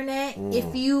internet.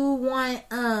 If you want,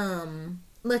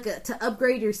 to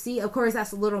upgrade your seat, of course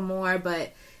that's a little more,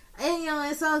 but, and, you know,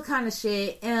 it's all kind of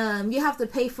shit. You have to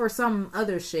pay for some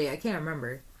other shit. I can't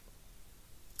remember.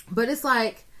 But it's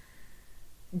like,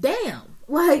 damn.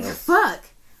 Like, fuck.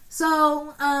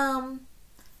 So,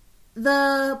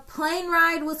 the plane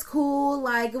ride was cool.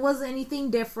 Like, it wasn't anything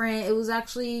different. It was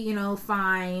actually, you know,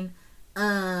 fine.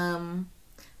 The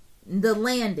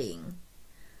landing.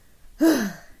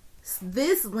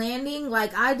 This landing,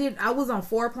 like, I was on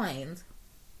 4 planes,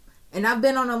 and I've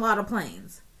been on a lot of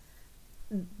planes.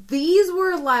 These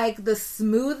were like the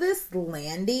smoothest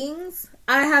landings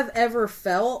I have ever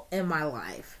felt in my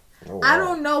life. Oh, wow. I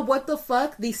don't know what the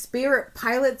fuck these Spirit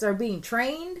pilots are being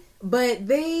trained, but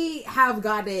they have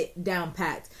got it down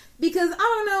packed. Because I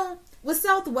don't know, with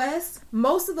Southwest,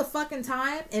 most of the fucking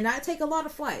time, and I take a lot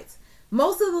of flights,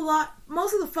 most of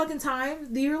the fucking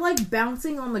time, you're like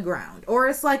bouncing on the ground. Or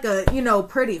it's like a, you know,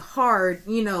 pretty hard,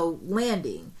 you know,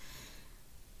 landing.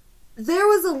 There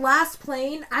was a last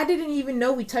plane, I didn't even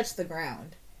know we touched the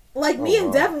ground. Like, me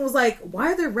and Devin was like,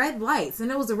 why are there red lights? And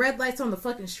there was the red lights on the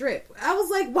fucking strip. I was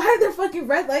like, why are there fucking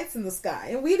red lights in the sky?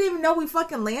 And we didn't even know we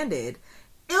fucking landed.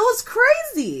 It was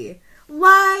crazy.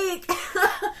 Like,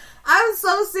 I'm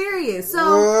so serious.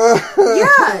 So,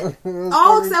 yeah,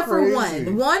 all except for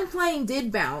one. One plane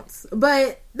did bounce,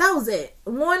 but that was it.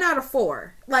 1 out of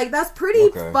 4. Like, that's pretty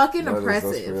fucking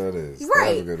impressive. That is.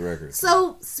 Right. That's a good record.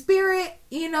 So, Spirit,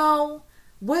 you know,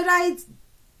 would I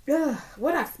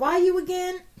fly you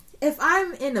again? If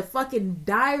I'm in a fucking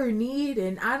dire need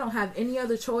and I don't have any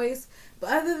other choice, but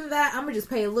other than that, I'm gonna just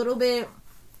pay a little bit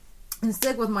and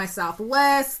stick with my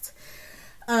Southwest.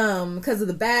 Because of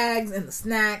the bags and the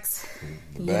snacks.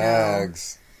 The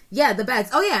bags. Yeah, the bags.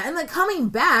 Oh, yeah, and then coming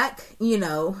back, you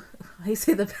know, I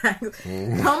say the bags.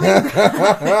 Coming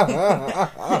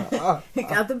back. He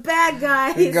got the bag,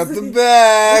 guys. He got the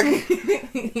bag.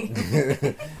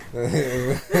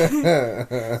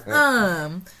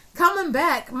 Coming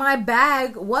back, my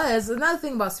bag was, another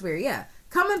thing about Spirit, yeah.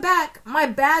 Coming back, my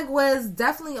bag was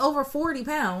definitely over 40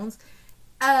 pounds.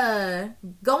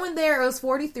 Going there, it was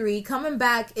 43. Coming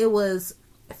back, it was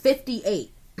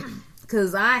 58.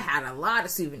 Because I had a lot of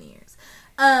souvenirs.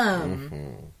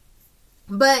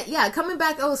 But, yeah, coming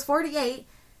back, it was 48.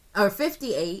 Or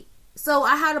 58. So,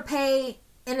 I had to pay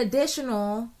an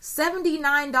additional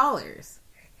 $79.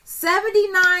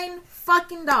 79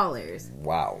 fucking dollars.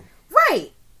 Wow.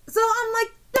 Right. So, I'm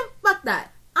like, fuck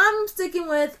that. I'm sticking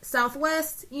with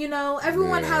Southwest, you know.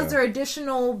 Everyone has their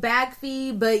additional bag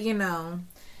fee, but, you know,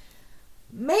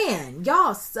 man,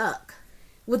 y'all suck.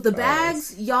 With the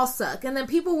bags, y'all suck. And then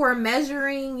people were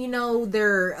measuring, you know,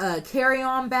 their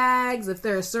carry-on bags, if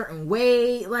they're a certain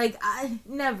weight. Like, I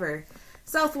never.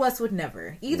 Southwest would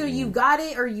never. Either you got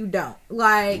it or you don't.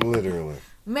 Like, literally.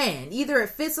 Man, either it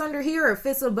fits under here or it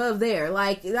fits above there.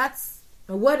 Like, that's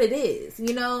what it is.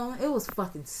 You know, it was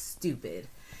fucking stupid.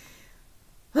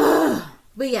 But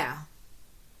yeah,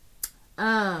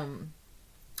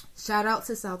 shout out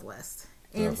to Southwest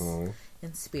and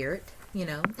Spirit, you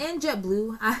know, and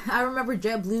JetBlue. I remember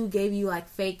JetBlue gave you like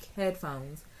fake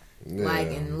headphones, like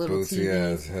in little booty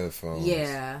TVs. ass headphones.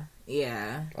 Yeah.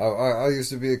 I used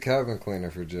to be a cabin cleaner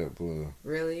for JetBlue.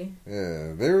 Really?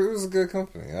 Yeah, it was a good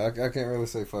company. I can't really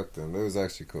say fuck them. It was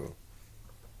actually cool.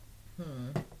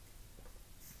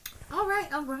 All right.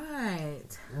 Oh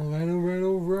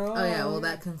yeah, well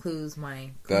that concludes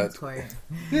my commentary.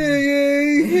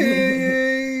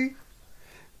 Yay!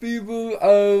 People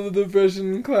of the Fresh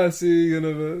and Classy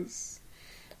universe,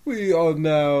 we are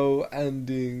now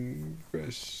ending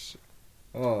Fresh.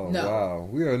 Oh no. Wow,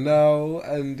 we are now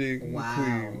ending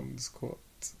Queen's Court.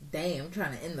 Damn, I'm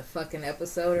trying to end the fucking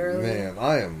episode early. Man,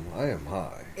 I am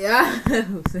high. Yeah. Here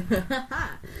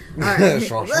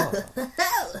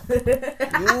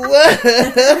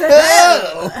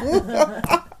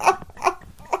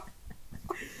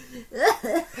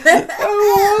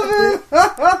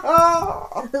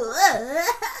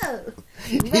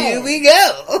we go.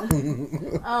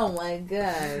 Oh my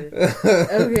god.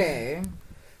 Okay.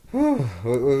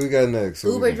 What we got next?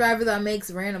 Uber driver that makes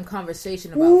random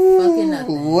conversation about fucking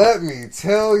nothing. Let me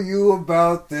tell you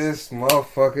about this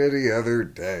motherfucker the other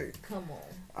day. Come on.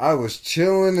 I was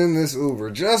chilling in this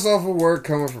Uber just off of work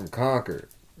coming from Concord.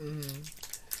 And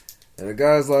the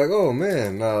guy's like, oh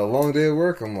man, long day at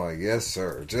work? I'm like, yes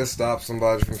sir. Just stopped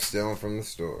somebody from stealing from the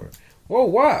store. Oh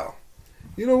wow.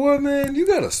 You know what, man? You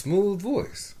got a smooth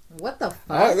voice. What the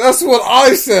fuck? That's what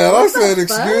I said. I said,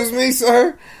 excuse me,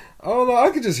 sir? I don't know. I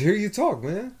could just hear you talk,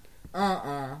 man.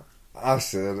 I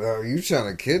said, are you trying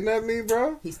to kidnap me,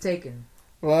 bro? He's taken.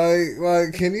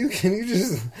 Like, can you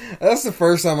just... That's the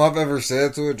first time I've ever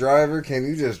said to a driver, can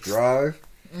you just drive?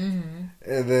 And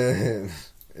then,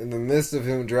 in the midst of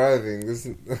him driving,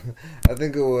 I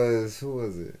think it was... Who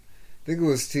was it? I think it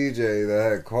was TJ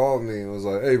that had called me and was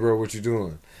like, hey, bro, what you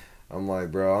doing? I'm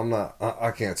like, bro, I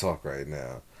can't talk right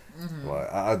now.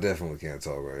 Like, I definitely can't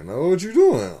talk right now. What you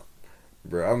doing?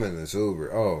 Bro, I'm in this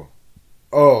Uber. Oh,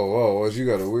 what, you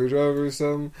got a weird driver or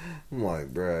something? I'm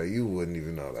like, bro, you wouldn't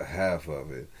even know the half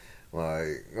of it.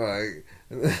 Like,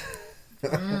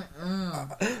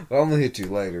 I'm gonna hit you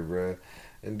later, bro.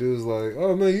 And dude's like,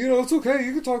 oh man, you know, it's okay.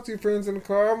 You can talk to your friends in the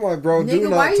car. I'm like, bro, do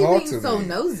not talk to me. Why are you being so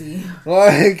nosy?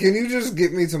 Like, can you just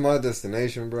get me to my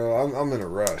destination, bro? I'm in a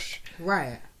rush.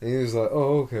 Right. And he was like,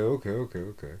 oh,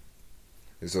 okay.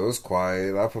 And so it's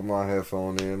quiet. I put my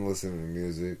headphone in, listening to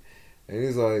music. And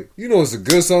he's like, you know it's a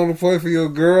good song to play for your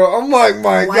girl? I'm like,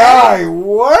 my guy,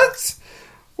 what?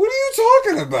 What are you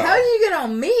talking about? How do you get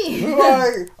on me?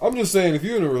 Like, I'm just saying, if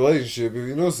you're in a relationship, if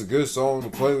you know it's a good song to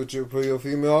play with your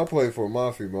female, I play for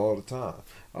my female all the time.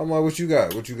 I'm like, what you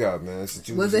got? What you got, man?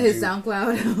 Was it his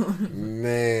SoundCloud?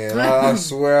 Man, I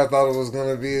swear I thought it was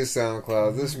going to be his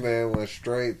SoundCloud. This man went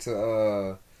straight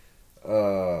to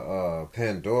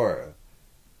Pandora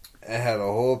and had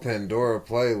a whole Pandora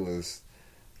playlist.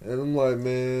 And I'm like,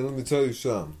 man, let me tell you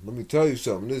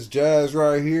something. This jazz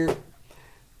right here,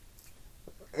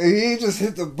 and he just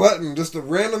hit the button, just a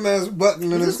random ass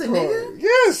button in his car. Nigga?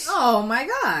 Yes. Oh my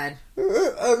god.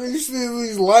 I mean, you see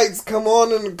these lights come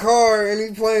on in the car, and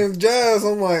he playing jazz.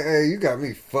 I'm like, hey, you got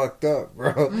me fucked up,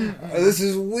 bro. This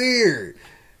is weird.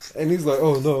 And he's like,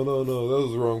 oh no, that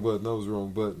was the wrong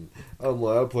button. I'm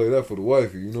like, I play that for the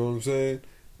wifey. You know what I'm saying?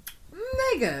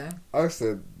 Nigga. I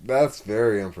said, that's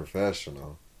very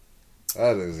unprofessional.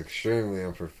 That is extremely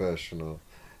unprofessional.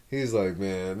 He's like,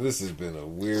 man, this has been a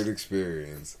weird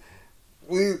experience.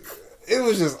 It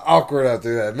was just awkward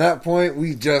after that. At that point,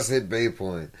 we just hit Bay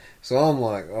Point. So I'm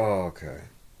like, oh, okay.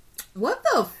 What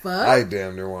the fuck? I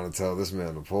damn near want to tell this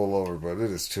man to pull over, but it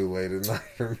is too late at night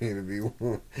for me to be...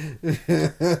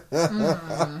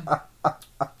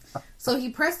 So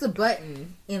he pressed the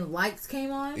button and lights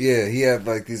came on? Yeah, he had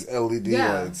like these LED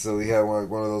lights. So he had like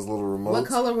one of those little remotes. What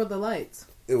color were the lights?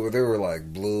 They were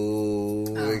like blue.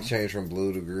 Oh. They changed from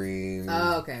blue to green.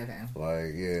 Oh, okay.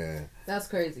 Like, yeah. That's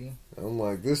crazy. I'm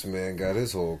like, this man got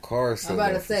his whole car set up. I'm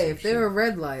about to say, if there were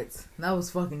red lights, that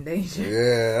was fucking dangerous.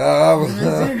 Yeah.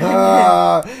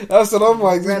 That's what I'm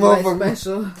like. Red light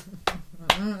special.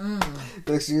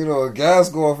 Next thing you know, a gas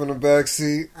go off in the back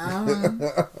seat.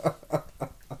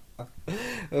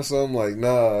 That's what I'm like,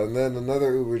 nah. And then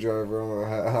another Uber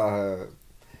driver,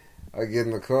 I get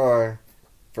in the car.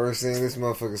 First thing this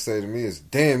motherfucker say to me is,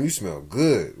 damn, you smell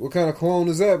good. What kind of cologne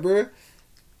is that, bruh?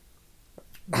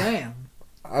 Damn.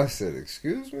 I said,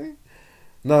 excuse me?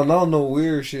 No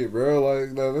weird shit, bro.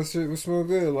 Like, that shit would smell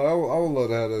good. Like, I would love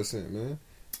to have that scent, man.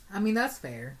 I mean, that's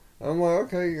fair. I'm like,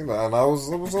 okay, and I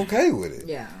was okay with it.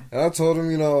 Yeah. And I told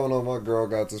him, no, my girl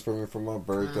got this for me for my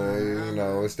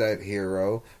birthday. It's that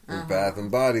Hero from Bath and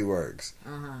Body Works.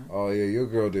 Oh yeah, your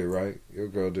girl did right. Your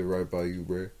girl did right by you,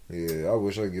 bruh. Yeah, I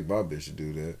wish I could get my bitch to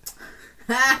do that.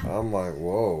 I'm like,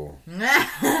 whoa.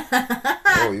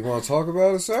 Oh, you want to talk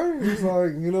about it, sir? He's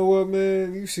like, you know what,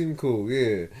 man? You seem cool.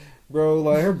 Yeah, bro.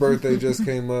 Like her birthday just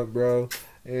came up, bro.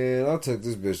 And I took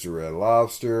this bitch to Red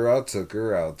Lobster. I took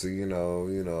her out to,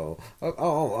 I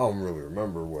don't really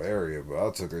remember what area, but I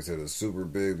took her to the super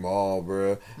big mall,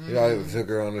 bruh. I took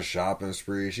her on a shopping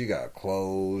spree. She got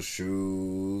clothes,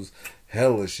 shoes,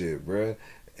 hella shit, bruh.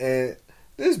 And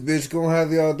this bitch gonna have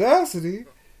the audacity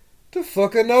to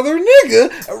fuck another nigga,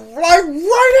 like,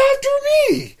 right after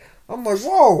me. I'm like,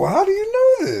 whoa, how do you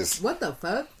know this? What the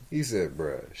fuck? He said,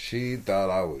 bruh, she thought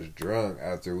I was drunk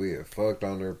after we had fucked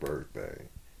on her birthday.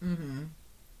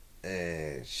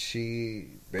 And she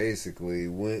basically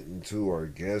went into our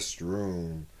guest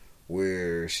room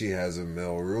where she has a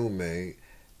male roommate.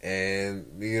 And,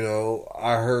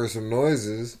 I heard some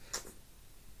noises.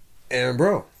 And,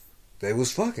 bro, they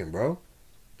was fucking, bro.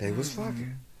 They was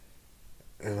fucking.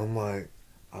 And I'm like,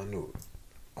 I knew it.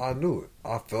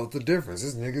 I felt the difference.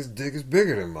 This nigga's dick is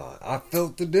bigger than mine. I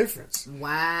felt the difference.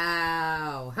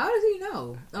 Wow. How does he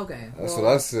know? Okay. That's what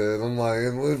I said. I'm like,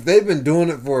 if they've been doing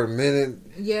it for a minute,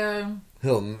 yeah,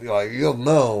 he'll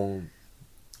know.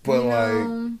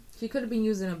 But she could have been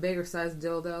using a bigger size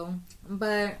dildo.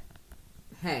 But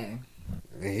hey,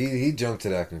 he jumped to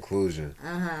that conclusion.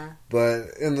 But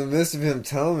in the midst of him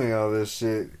telling me all this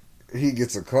shit, he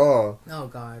gets a call. Oh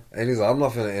God. And he's like, I'm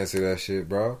not finna answer that shit,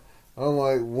 bro. I'm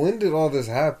like, when did all this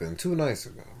happen? 2 nights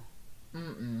ago.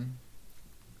 I'm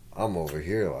over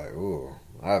here like, ooh,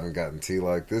 I haven't gotten tea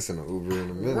like this in an Uber in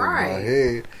a minute. Right. In my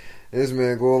head, this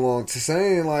man go along to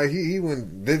saying, like, he went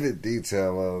vivid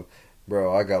detail of,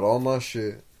 bro, I got all my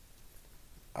shit.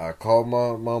 I called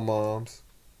my mom's.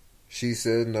 She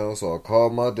said no, so I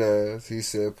called my dad's. He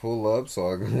said pull up, so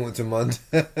I went to my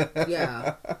dad.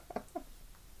 Yeah.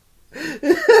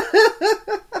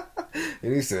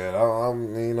 And he said,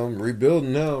 I'm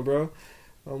rebuilding now, bro.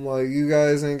 I'm like, you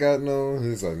guys ain't got no.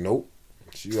 He's like, nope.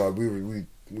 She like, we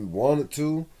wanted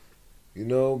to,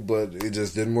 but it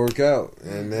just didn't work out.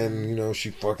 And then, she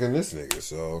fucking this nigga,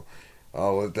 so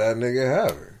I'll let that nigga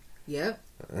have her. Yep.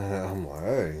 I'm like,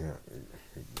 hey,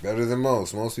 better than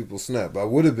most. Most people snap. I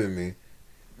would have been me,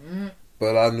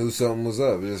 but I knew something was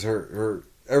up. It just hurt.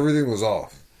 Everything was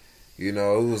off. It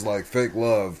was like fake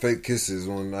love, fake kisses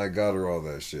when I got her all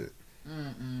that shit.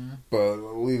 But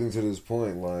leading to this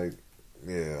point, like,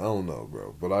 yeah, I don't know,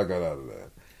 bro. But I got out of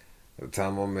that. By the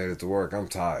time I made it to work, I'm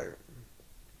tired.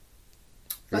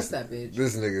 Fuck that bitch.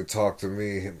 This nigga talked to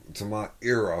me, to my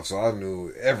ear off, so I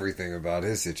knew everything about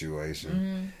his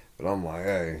situation. But I'm like,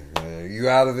 hey, man, you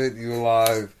out of it, you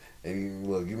alive, and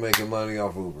you making money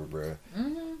off Uber, bro.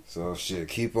 So shit,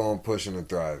 keep on pushing and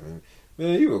thriving.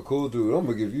 Man, you a cool dude. I'm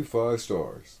gonna give you 5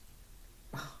 stars.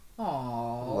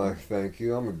 Aww. Like, thank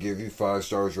you. I'm gonna give you 5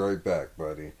 stars right back,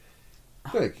 buddy.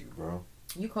 Thank you, bro.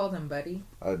 You called him buddy?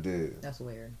 I did. That's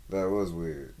weird. That was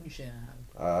weird. You shouldn't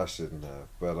have. I shouldn't have,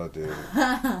 but I did.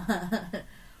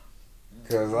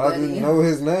 Because I didn't know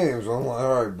his name, so I'm like,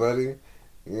 alright, buddy.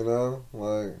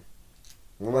 Like,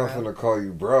 I'm not finna call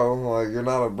you bro. Like, you're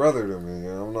not a brother to me.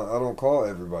 I don't call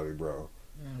everybody bro.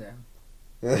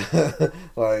 Okay.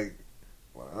 Like,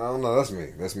 I don't know. That's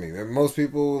me. And most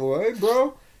people will like, hey,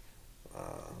 bro.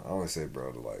 I only say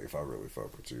bro to, like, if I really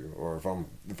fuck with you, or if I'm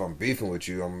beefing with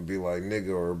you, I'm gonna be like nigga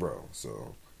or bro.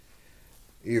 So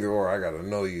either or, I gotta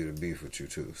know you to beef with you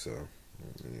too. So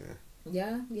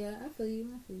yeah. I feel you.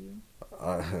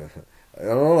 I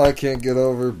don't know. I can't get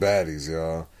over baddies,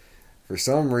 y'all. For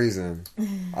some reason,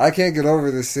 I can't get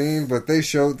over the scene, but they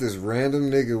showed this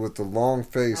random nigga with the long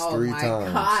face 3 times.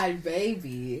 Oh my God,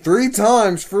 baby! 3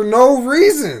 times for no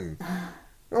reason.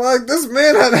 Like, this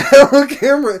man had a hell of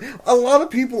camera. A lot of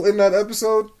people in that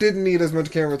episode didn't need as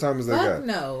much camera time as they got.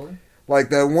 No. Like,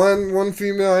 that one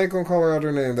female, I ain't gonna call her out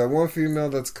her name, that one female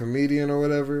that's a comedian or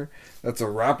whatever, that's a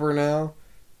rapper now,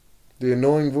 the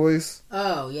annoying voice.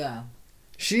 Oh, yeah.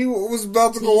 She was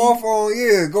about to go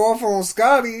off on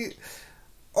Scotty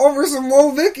over some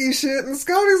old Vicky shit, and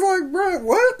Scotty's like, bro,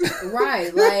 what?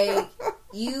 Right, like,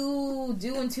 you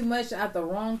doing too much at the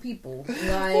wrong people.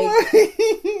 Like,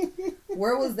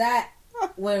 where was that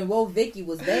when Woe Vicky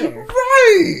was there?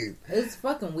 Right! It's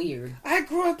fucking weird. I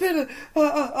grew up in a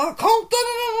cult,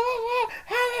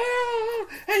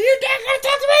 and you didn't gonna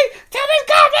talk to me? Tell me to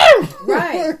calm down!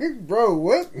 Right. Bro,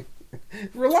 what?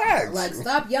 Relax. Like,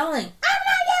 stop yelling. I'm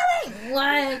not yelling!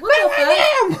 Like, what the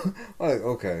fuck? Like,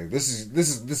 okay, this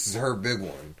is her big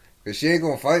one. Cause she ain't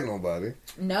gonna fight nobody.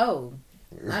 No.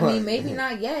 I mean, maybe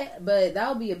not yet, but that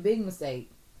would be a big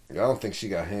mistake. I don't think she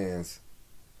got hands.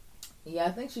 Yeah,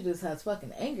 I think she just has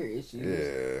fucking anger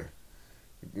issues.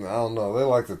 Yeah. I don't know. They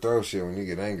like to throw shit when you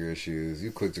get anger issues.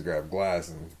 You quick to grab glass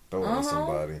and throw it at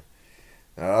somebody.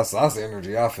 That's the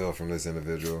energy I feel from this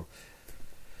individual.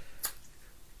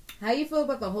 How you feel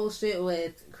about the whole shit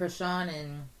with Krishan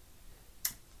and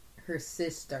her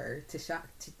sister,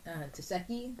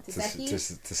 Taseki?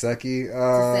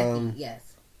 Taseki,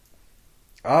 yes.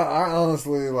 I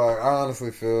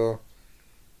honestly feel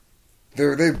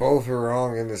they both were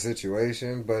wrong in the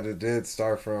situation, but it did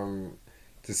start from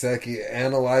Taseki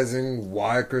analyzing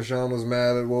why Krishan was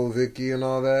mad at Vicky and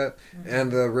all that,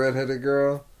 and the redheaded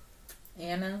girl.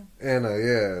 Anna,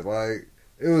 yeah. Like,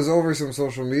 it was over some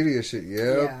social media shit,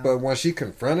 yeah. But when she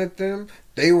confronted them,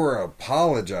 they were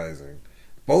apologizing.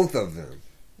 Both of them.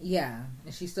 Yeah,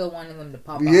 and she still wanted them to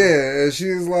pop off. Yeah, and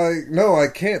she was like, no, I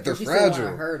can't. They're fragile. She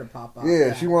wanted her to pop off.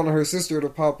 Yeah, she wanted her sister to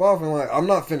pop off. And like, I'm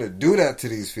not finna do that to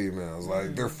these females.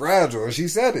 Like, they're fragile. And she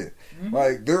said it.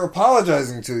 Like, they're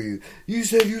apologizing to you. You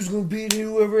said you was gonna beat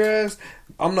whoever asked.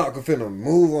 I'm not finna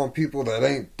move on people that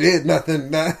ain't did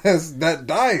nothing that's that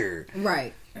dire.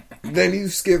 Right. Then you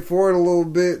skip forward a little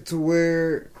bit to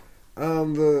where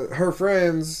her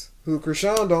friends, who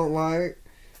Krishan don't like,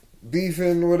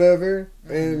 beefing, whatever,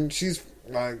 and she's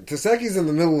like, Taseki's in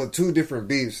the middle of two different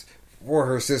beefs for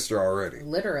her sister already.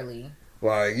 Literally.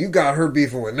 Like, you got her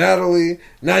beefing with Natalie,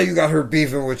 now you got her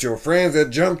beefing with your friends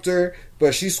that jumped her,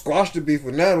 but she squashed the beef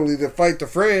with Natalie to fight the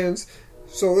friends,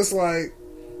 so it's like,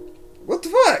 what the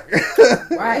fuck?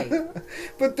 Right.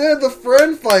 But then the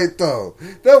friend fight, though,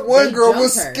 that one girl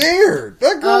was scared.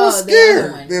 That girl was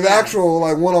scared. The actual,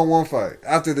 like, one-on-one fight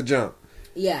after the jump.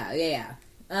 Yeah.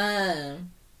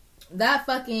 That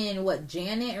fucking,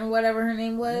 Janet or whatever her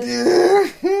name was? Yeah.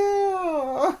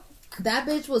 That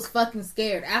bitch was fucking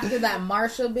scared. After that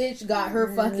Marshall bitch got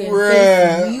her fucking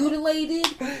face mutilated.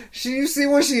 You see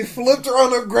when she flipped her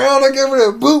on the ground and gave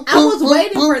her that boop, I was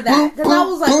waiting for that. Because I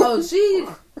was like,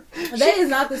 that is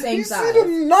not the same size. You see the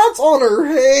knots on her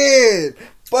head.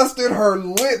 Busted her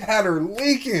lip, had her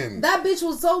leaking. That bitch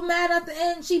was so mad at the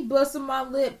end, she busted my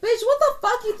lip. Bitch, what the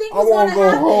fuck you think was going to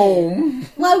happen? Home.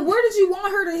 Like, where did you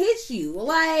want her to hit you?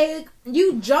 Like,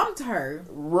 you jumped her.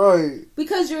 Right.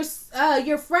 Because your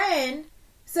friend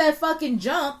said fucking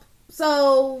jump.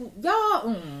 So,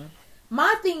 y'all,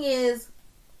 my thing is,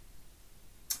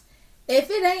 if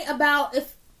it ain't about,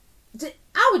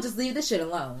 I would just leave this shit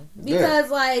alone. Because,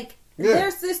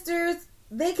 they're sisters.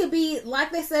 They could be,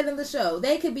 like they said in the show,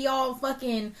 they could be all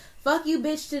fucking, fuck you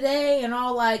bitch today, and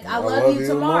all like, I love you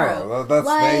tomorrow. That's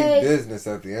their business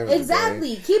at the end of the day.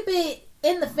 Exactly. Keep it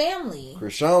in the family.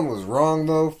 Krishan was wrong,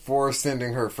 though, for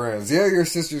sending her friends. Yeah, your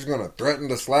sister's gonna threaten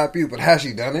to slap you, but has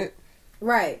she done it?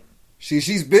 Right.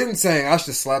 She's been saying, I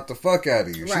should slap the fuck out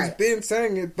of you. Right. She's been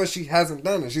saying it, but she hasn't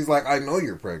done it. She's like, I know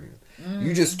you're pregnant.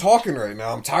 You just talking right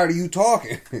now. I'm tired of you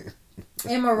talking.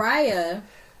 And Mariah...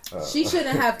 she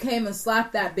shouldn't have came and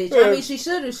slapped that bitch. I mean, she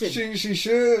should or shouldn't.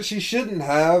 She shouldn't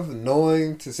have,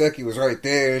 knowing Taseki was right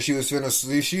there. She was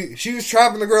she was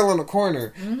trapping the girl in the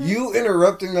corner. You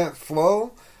interrupting that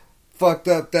flow fucked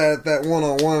up that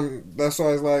one-on-one. That's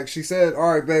why it's like, she said,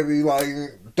 all right, baby, like,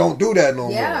 don't do that no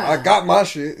more. I got my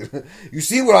shit. You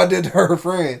see what I did to her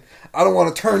friend. I don't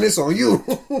want to turn this on you.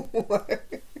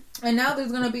 And now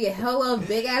there's going to be a hella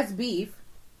big-ass beef.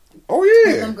 Oh,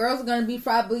 yeah. And them girls are going to be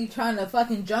probably trying to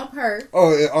fucking jump her.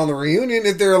 Oh, on the reunion,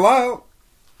 if they're allowed.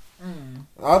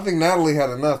 I think Natalie had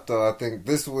enough, though. I think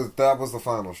that was the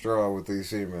final straw with these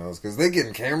females. Because they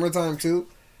getting camera time, too.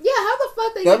 Yeah, how the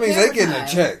fuck they That means they getting a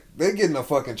check. They getting a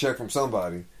fucking check from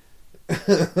somebody.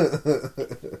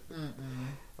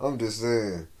 I'm just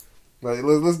saying. Like,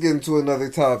 let's get into another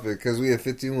topic, because we have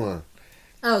 51.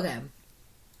 Okay.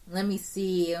 Let me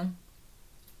see.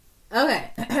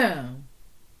 Okay.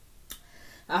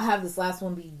 I'll have this last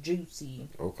one be juicy.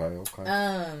 Okay.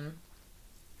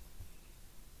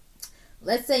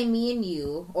 Let's say me and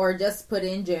you, or just put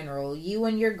in general, you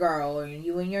and your girl, or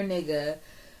you and your nigga,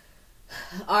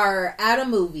 are at a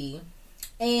movie,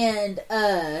 and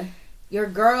your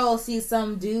girl sees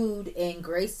some dude in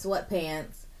gray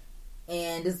sweatpants,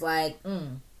 and is like,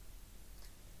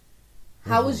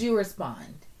 how would you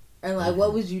respond? And like,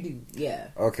 what would you do? Yeah.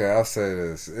 Okay, I'll say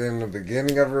this. In the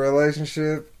beginning of a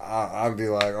relationship, I'd be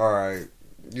like, all right,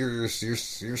 you're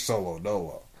solo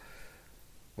dolo.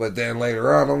 But then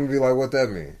later on, I'm gonna be like, what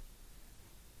that mean?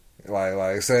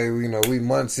 Like say, we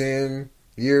months in,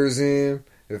 years in.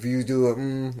 If you do it,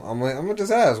 I'm gonna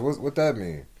just ask, what that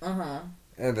mean?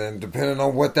 And then depending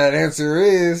on what that answer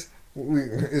is,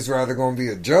 it's rather gonna be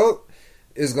a joke,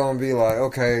 it's gonna be like,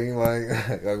 okay, like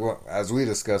as we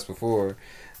discussed before,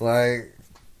 like,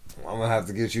 I'm gonna have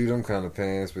to get you them kind of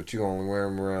pants, but you only wear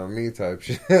them around me type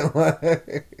shit.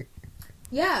 Like,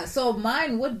 yeah, so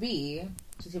mine would be,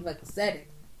 just if I could set it,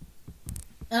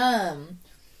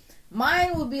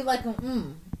 mine would be like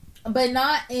but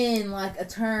not in like a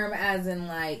term as in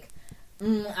like,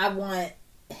 I want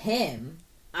him.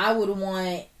 I would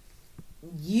want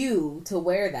you to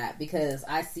wear that because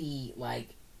I see like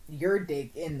your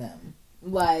dick in them,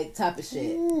 like type of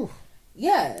shit. Ooh.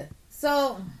 Yeah.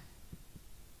 So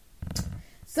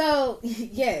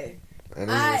yeah. And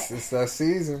it's that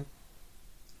season.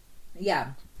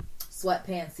 Yeah.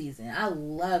 Sweatpants season. I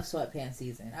love sweatpants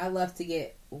season. I love to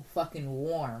get fucking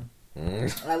warm.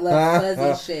 I love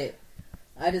fuzzy shit.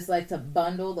 I just like to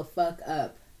bundle the fuck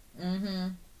up. Mm-hmm.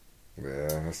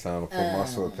 Yeah, it's time to put my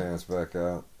sweatpants back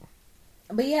out.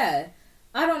 But yeah,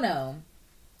 I don't know.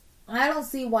 I don't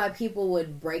see why people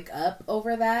would break up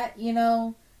over that, you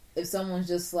know? If someone's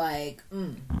just like,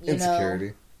 you insecurity.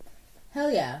 know?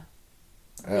 Hell yeah.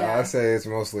 I say it's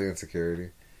mostly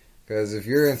insecurity. Because if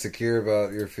you're insecure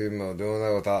about your female doing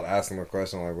that without asking a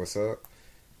question like, what's up?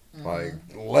 Like,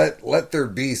 let there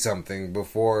be something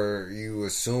before you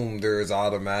assume there is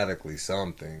automatically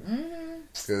something.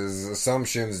 Because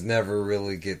assumptions never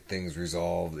really get things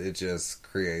resolved. It just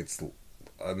creates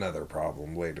another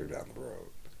problem later down the road.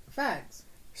 Facts.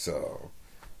 So,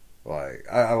 like,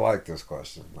 I like this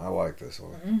question. I like this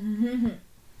one.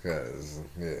 Because,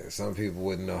 yeah, some people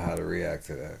wouldn't know how to react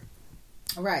to that.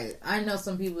 Right. I know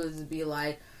some people would be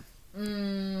like,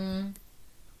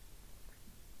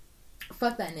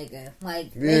 fuck that nigga.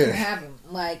 Like, they can have him.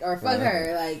 Like, or fuck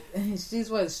her. Like, she's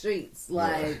for the streets.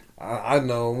 Like, I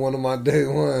know one of my day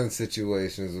one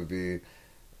situations would be,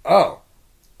 oh,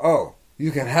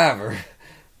 you can have her.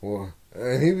 Well,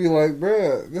 and he'd be like,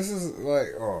 bruh, this is like,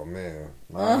 oh man,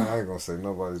 I ain't gonna say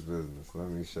nobody's business. Let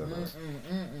me shut up.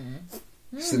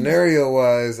 Scenario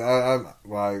wise, I'm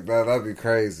like that'd be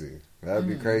crazy. That'd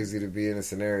be crazy to be in a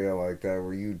scenario like that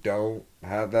where you don't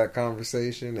have that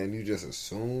conversation and you just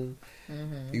assume.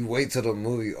 You wait till the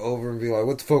movie over and be like,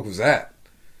 what the fuck was that?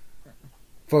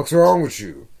 Fuck's wrong with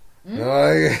you? You know,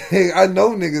 I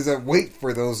know niggas that wait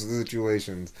for those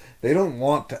situations. They don't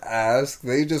want to ask.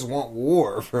 They just want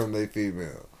war from their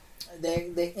female.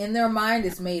 They in their mind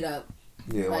it's made up.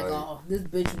 Yeah, like, oh, this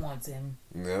bitch wants him.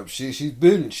 Yep, she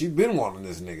been wanting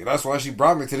this nigga. That's why she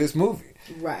brought me to this movie.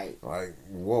 Right. Like,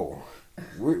 whoa.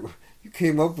 You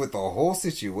came up with the whole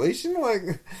situation?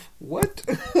 Like, what?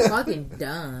 Fucking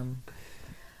dumb.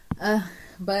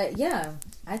 But yeah,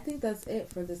 I think that's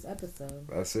it for this episode.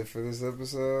 That's it for this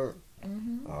episode?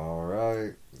 All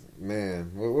right.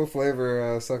 Man, what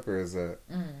flavor sucker is that?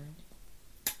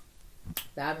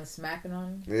 That I've been smacking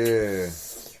on? Yeah.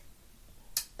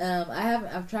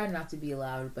 I've tried not to be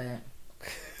loud, but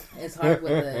it's hard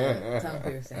with the tongue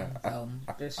piercing, so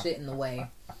there's shit in the way.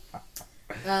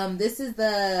 This is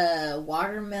the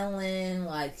watermelon,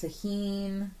 like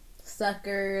tahini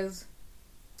suckers,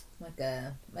 like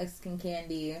a Mexican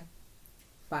candy.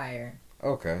 Fire.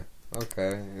 Okay.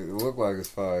 It look like it's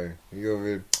fire. You go over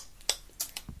here.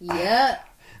 Yep.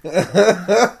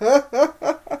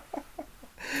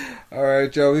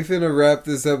 Alright, y'all, we finna wrap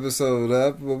this episode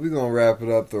up, but we gonna wrap it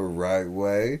up the right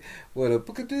way. With a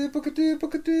to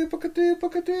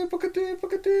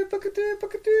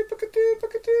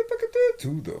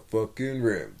the fucking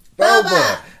rim.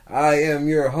 Boba! I am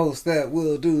your host that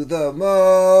will do the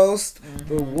most.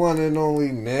 The one and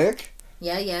only Nick.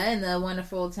 Yeah, and the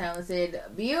wonderful, talented,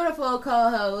 beautiful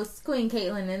co-host, Queen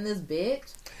Caitlin in this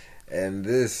bitch. And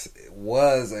this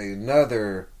was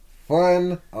another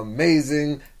fun,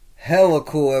 amazing, hella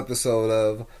cool episode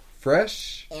of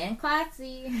Fresh and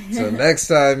Classy. Till next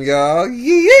time, y'all.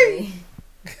 Yee!